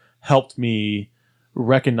self-aware helped me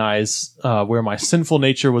recognize where my sinful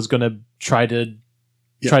nature was going to try to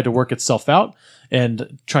work itself out,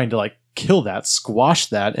 and trying to kill that, squash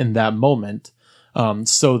that in that moment,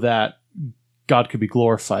 so that God could be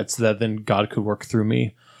glorified, so that then God could work through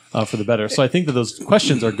me for the better. So I think that those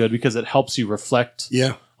questions are good because it helps you reflect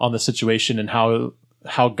on the situation and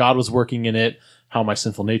how God was working in it, how my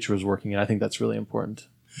sinful nature was working. And I think that's really important.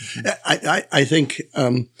 I think,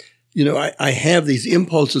 I have these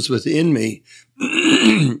impulses within me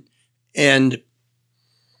and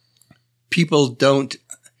people don't,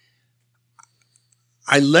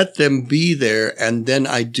 I let them be there, and then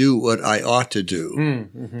I do what I ought to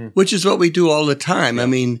do, which is what we do all the time. I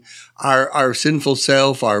mean, our sinful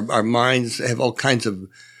self, our minds have all kinds of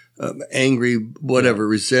angry, whatever,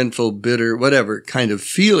 resentful, bitter, whatever kind of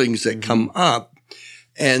feelings that come up,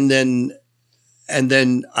 and then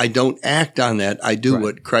I don't act on that. I do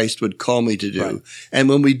what Christ would call me to do, and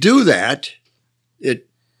when we do that, it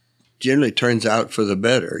generally turns out for the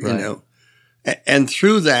better, And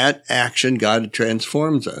through that action, God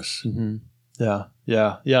transforms us. Yeah,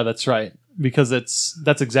 that's right. Because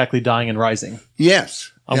that's exactly dying and rising.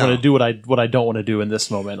 Yes, I'm going to do what I don't want to do in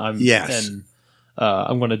this moment. I'm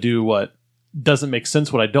going to do what doesn't make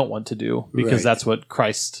sense, what I don't want to do, because that's what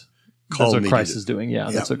Christ is doing.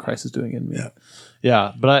 Yeah, that's what Christ is doing in me.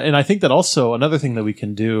 But I think that also another thing that we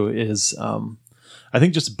can do is, I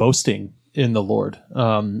think just boasting in the Lord,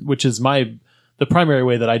 which is the primary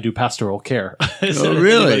way that I do pastoral care. Oh,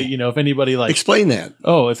 really? If anybody explain that.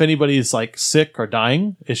 Oh, if anybody's sick or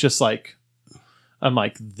dying, it's just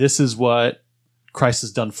I'm this is what Christ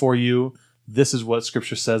has done for you. This is what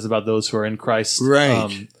Scripture says about those who are in Christ.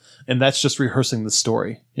 Right. And that's just rehearsing the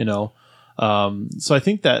story, So I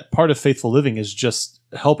think that part of faithful living is just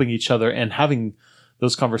helping each other and having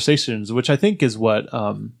those conversations, which I think is what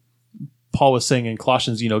Paul was saying in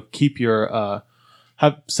Colossians, keep your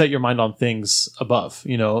set your mind on things above,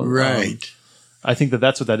 Right. I think that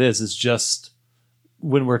that's what that is just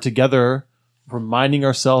when we're together, reminding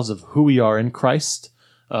ourselves of who we are in Christ,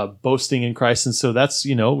 boasting in Christ. And so that's,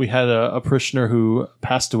 we had a parishioner who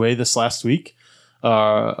passed away this last week.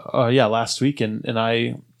 Last week. And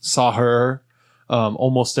I saw her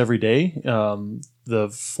almost every day, the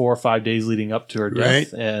 4 or 5 days leading up to her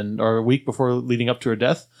death, or a week before leading up to her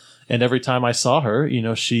death. And every time I saw her,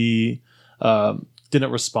 she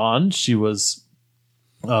didn't respond. She was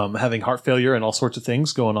having heart failure and all sorts of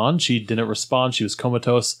things going on. She didn't respond. She was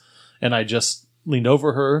comatose. And I just leaned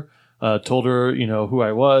over her, told her, who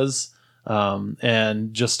I was,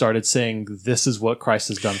 and just started saying, this is what Christ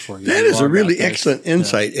has done for you. That is a really excellent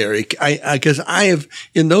insight, Erik. Because I have,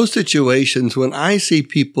 in those situations, when I see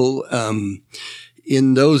people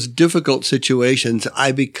in those difficult situations,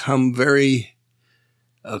 I become very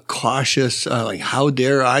cautious. How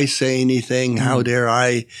dare I say anything? How dare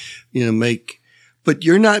I, make but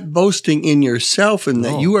you're not boasting in yourself, and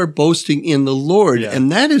that you are boasting in the Lord. Yeah.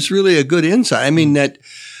 And that is really a good insight. I mean,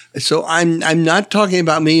 so I'm not talking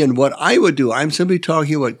about me and what I would do. I'm simply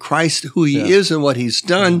talking about Christ, who he is and what he's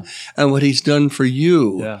done and what he's done for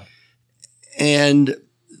you. Yeah. And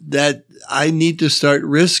that I need to start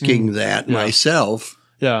risking that myself.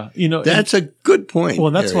 Yeah. That's a good point. Well,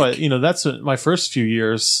 and that's Erik. why, that's what my first few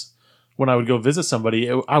years when I would go visit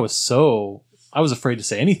somebody, I was afraid to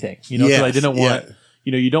say anything, because I didn't want,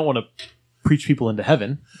 you don't want to preach people into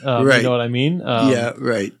heaven. Right. You know what I mean?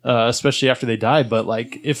 Right. Especially after they die. But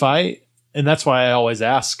like and that's why I always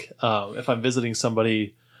ask, if I'm visiting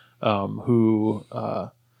somebody, who,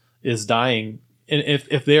 is dying, and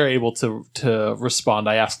if they're able to respond,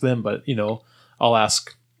 I ask them, but I'll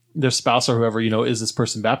ask their spouse or whoever, is this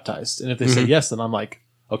person baptized? And if they say yes, then I'm like,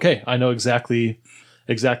 okay, I know exactly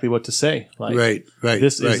what to say. Like, right.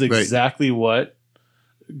 This is exactly what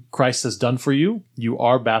Christ has done for you. You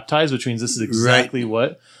are baptized, which means this is exactly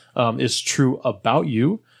what is true about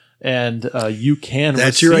you. And you can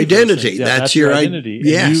That's your identity. That's your identity.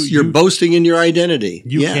 Yes, you're boasting in your identity.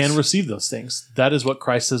 You can receive those things. That is what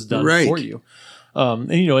Christ has done for you.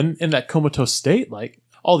 And in that comatose state, like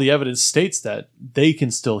all the evidence states that they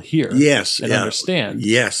can still hear and understand.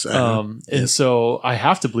 Yes. And so I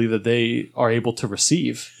have to believe that they are able to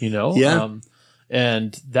receive,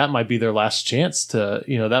 and that might be their last chance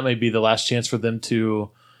that may be the last chance for them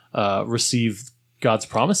to receive God's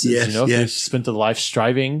promises. If they've spent a life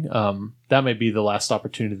striving, that may be the last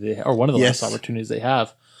opportunity or one of the last opportunities they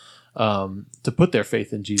have to put their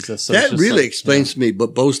faith in Jesus. So that really explains to me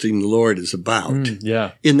what boasting in the Lord is about.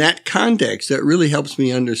 In that context, that really helps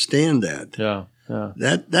me understand that.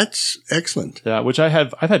 That's excellent. Which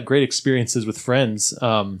I've had great experiences with friends,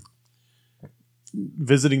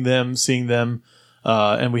 visiting them, seeing them,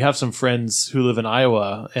 and we have some friends who live in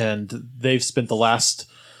Iowa, and they've spent the last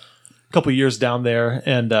couple of years down there,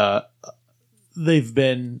 and they've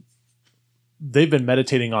been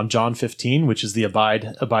meditating on John 15, which is the abide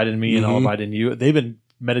in me and I'll abide in you. They've been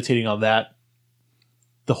meditating on that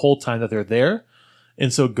the whole time that they're there.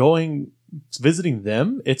 And so visiting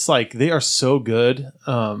them, it's like they are so good.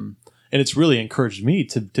 And it's really encouraged me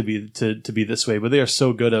to be this way, but they are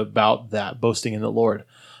so good about that, boasting in the Lord.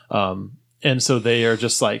 And so they are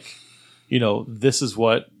just like, this is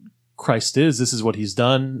what Christ is, this is what he's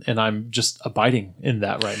done, and I'm just abiding in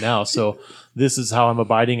that right now. So this is how I'm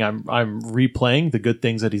abiding. I'm replaying the good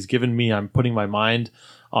things that he's given me. I'm putting my mind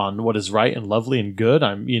on what is right and lovely and good.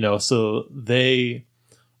 So they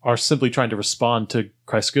are simply trying to respond to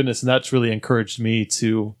Christ's goodness, and that's really encouraged me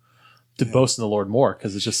to boast in the Lord more,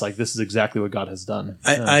 because it's just like, this is exactly what God has done.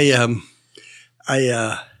 I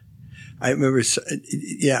remember,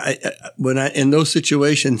 when in those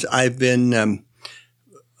situations, I've been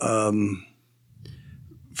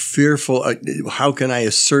fearful. How can I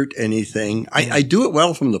assert anything? I do it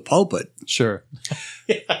well from the pulpit. Sure.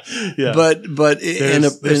 Yeah. But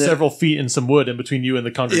there's several feet and some wood in between you and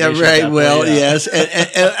the congregation. Yeah, right. Well, yes.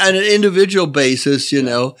 And on an individual basis, and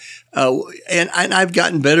I've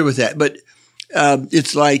gotten better with that. But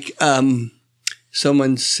it's like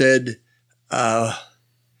someone said,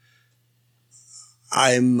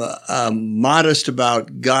 I'm modest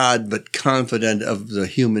about God, but confident of the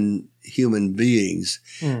human beings.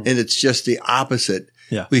 And it's just the opposite.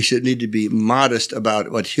 Yeah. We should need to be modest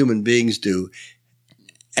about what human beings do.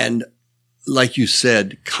 And like you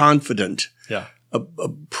said, confident,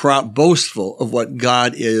 boastful of what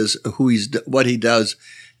God is, what he does.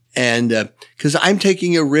 And, cause I'm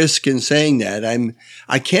taking a risk in saying that.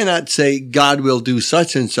 I cannot say God will do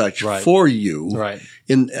such and such for you. Right.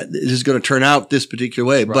 This is going to turn out this particular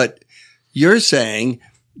way. Right. But you're saying,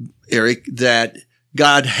 Erik, that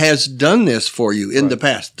God has done this for you in the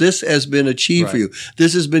past. This has been achieved for you.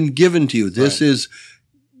 This has been given to you. This is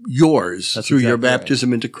yours through your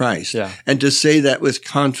baptism into Christ. Yeah. And to say that with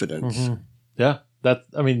confidence. Mm-hmm. Yeah.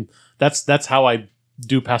 That's how I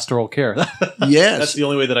do pastoral care. Yes. That's the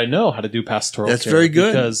only way that I know how to do pastoral care. That's very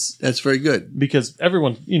good. That's very good. Because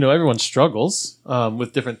everyone struggles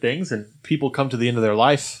with different things, and people come to the end of their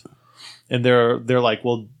life and they're like,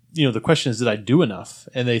 well, the question is, did I do enough?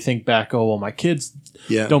 And they think back, oh, well, my kids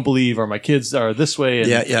don't believe, or my kids are this way.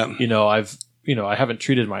 And, I haven't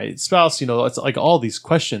treated my spouse, it's like all these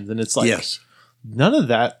questions. And it's like, none of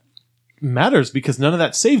that matters, because none of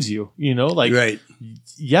that saves you,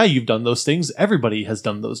 yeah, you've done those things. Everybody has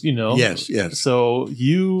done those, Yes, yes. So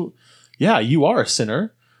you are a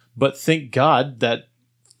sinner, but thank God that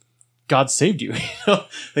God saved you.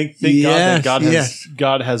 Thank God that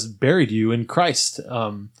God has buried you in Christ.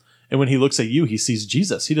 And when he looks at you, he sees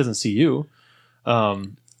Jesus. He doesn't see you.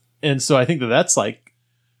 And so I think that's like,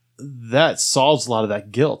 that solves a lot of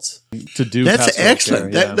that guilt to do. That's pastoral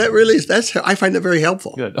excellent. care, That really is, I find that very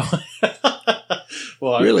helpful. good.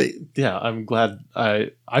 Well, Really. I'm glad.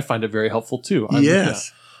 I find it very helpful too.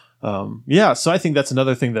 Yes. So I think that's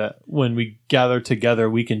another thing that when we gather together,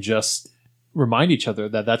 we can just remind each other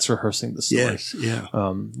that that's rehearsing the story. Yes. Yeah.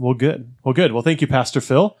 Well, good. Well, thank you, Pastor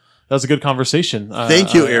Phil. That was a good conversation.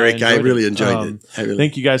 Thank you, Eric. I really it. enjoyed it.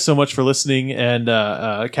 Thank you guys so much for listening, and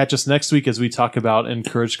catch us next week as we talk about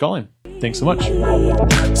encouraged calling. Thanks so much.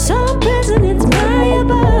 So present, it's my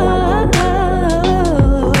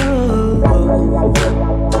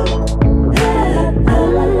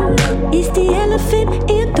It's the elephant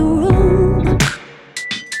in the room.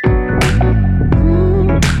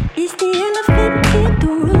 It's the elephant in the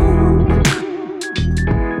room.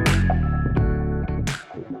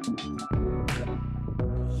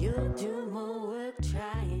 You do more work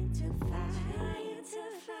trying to find it.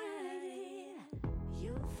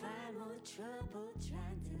 You find more trouble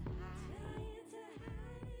trying to hide.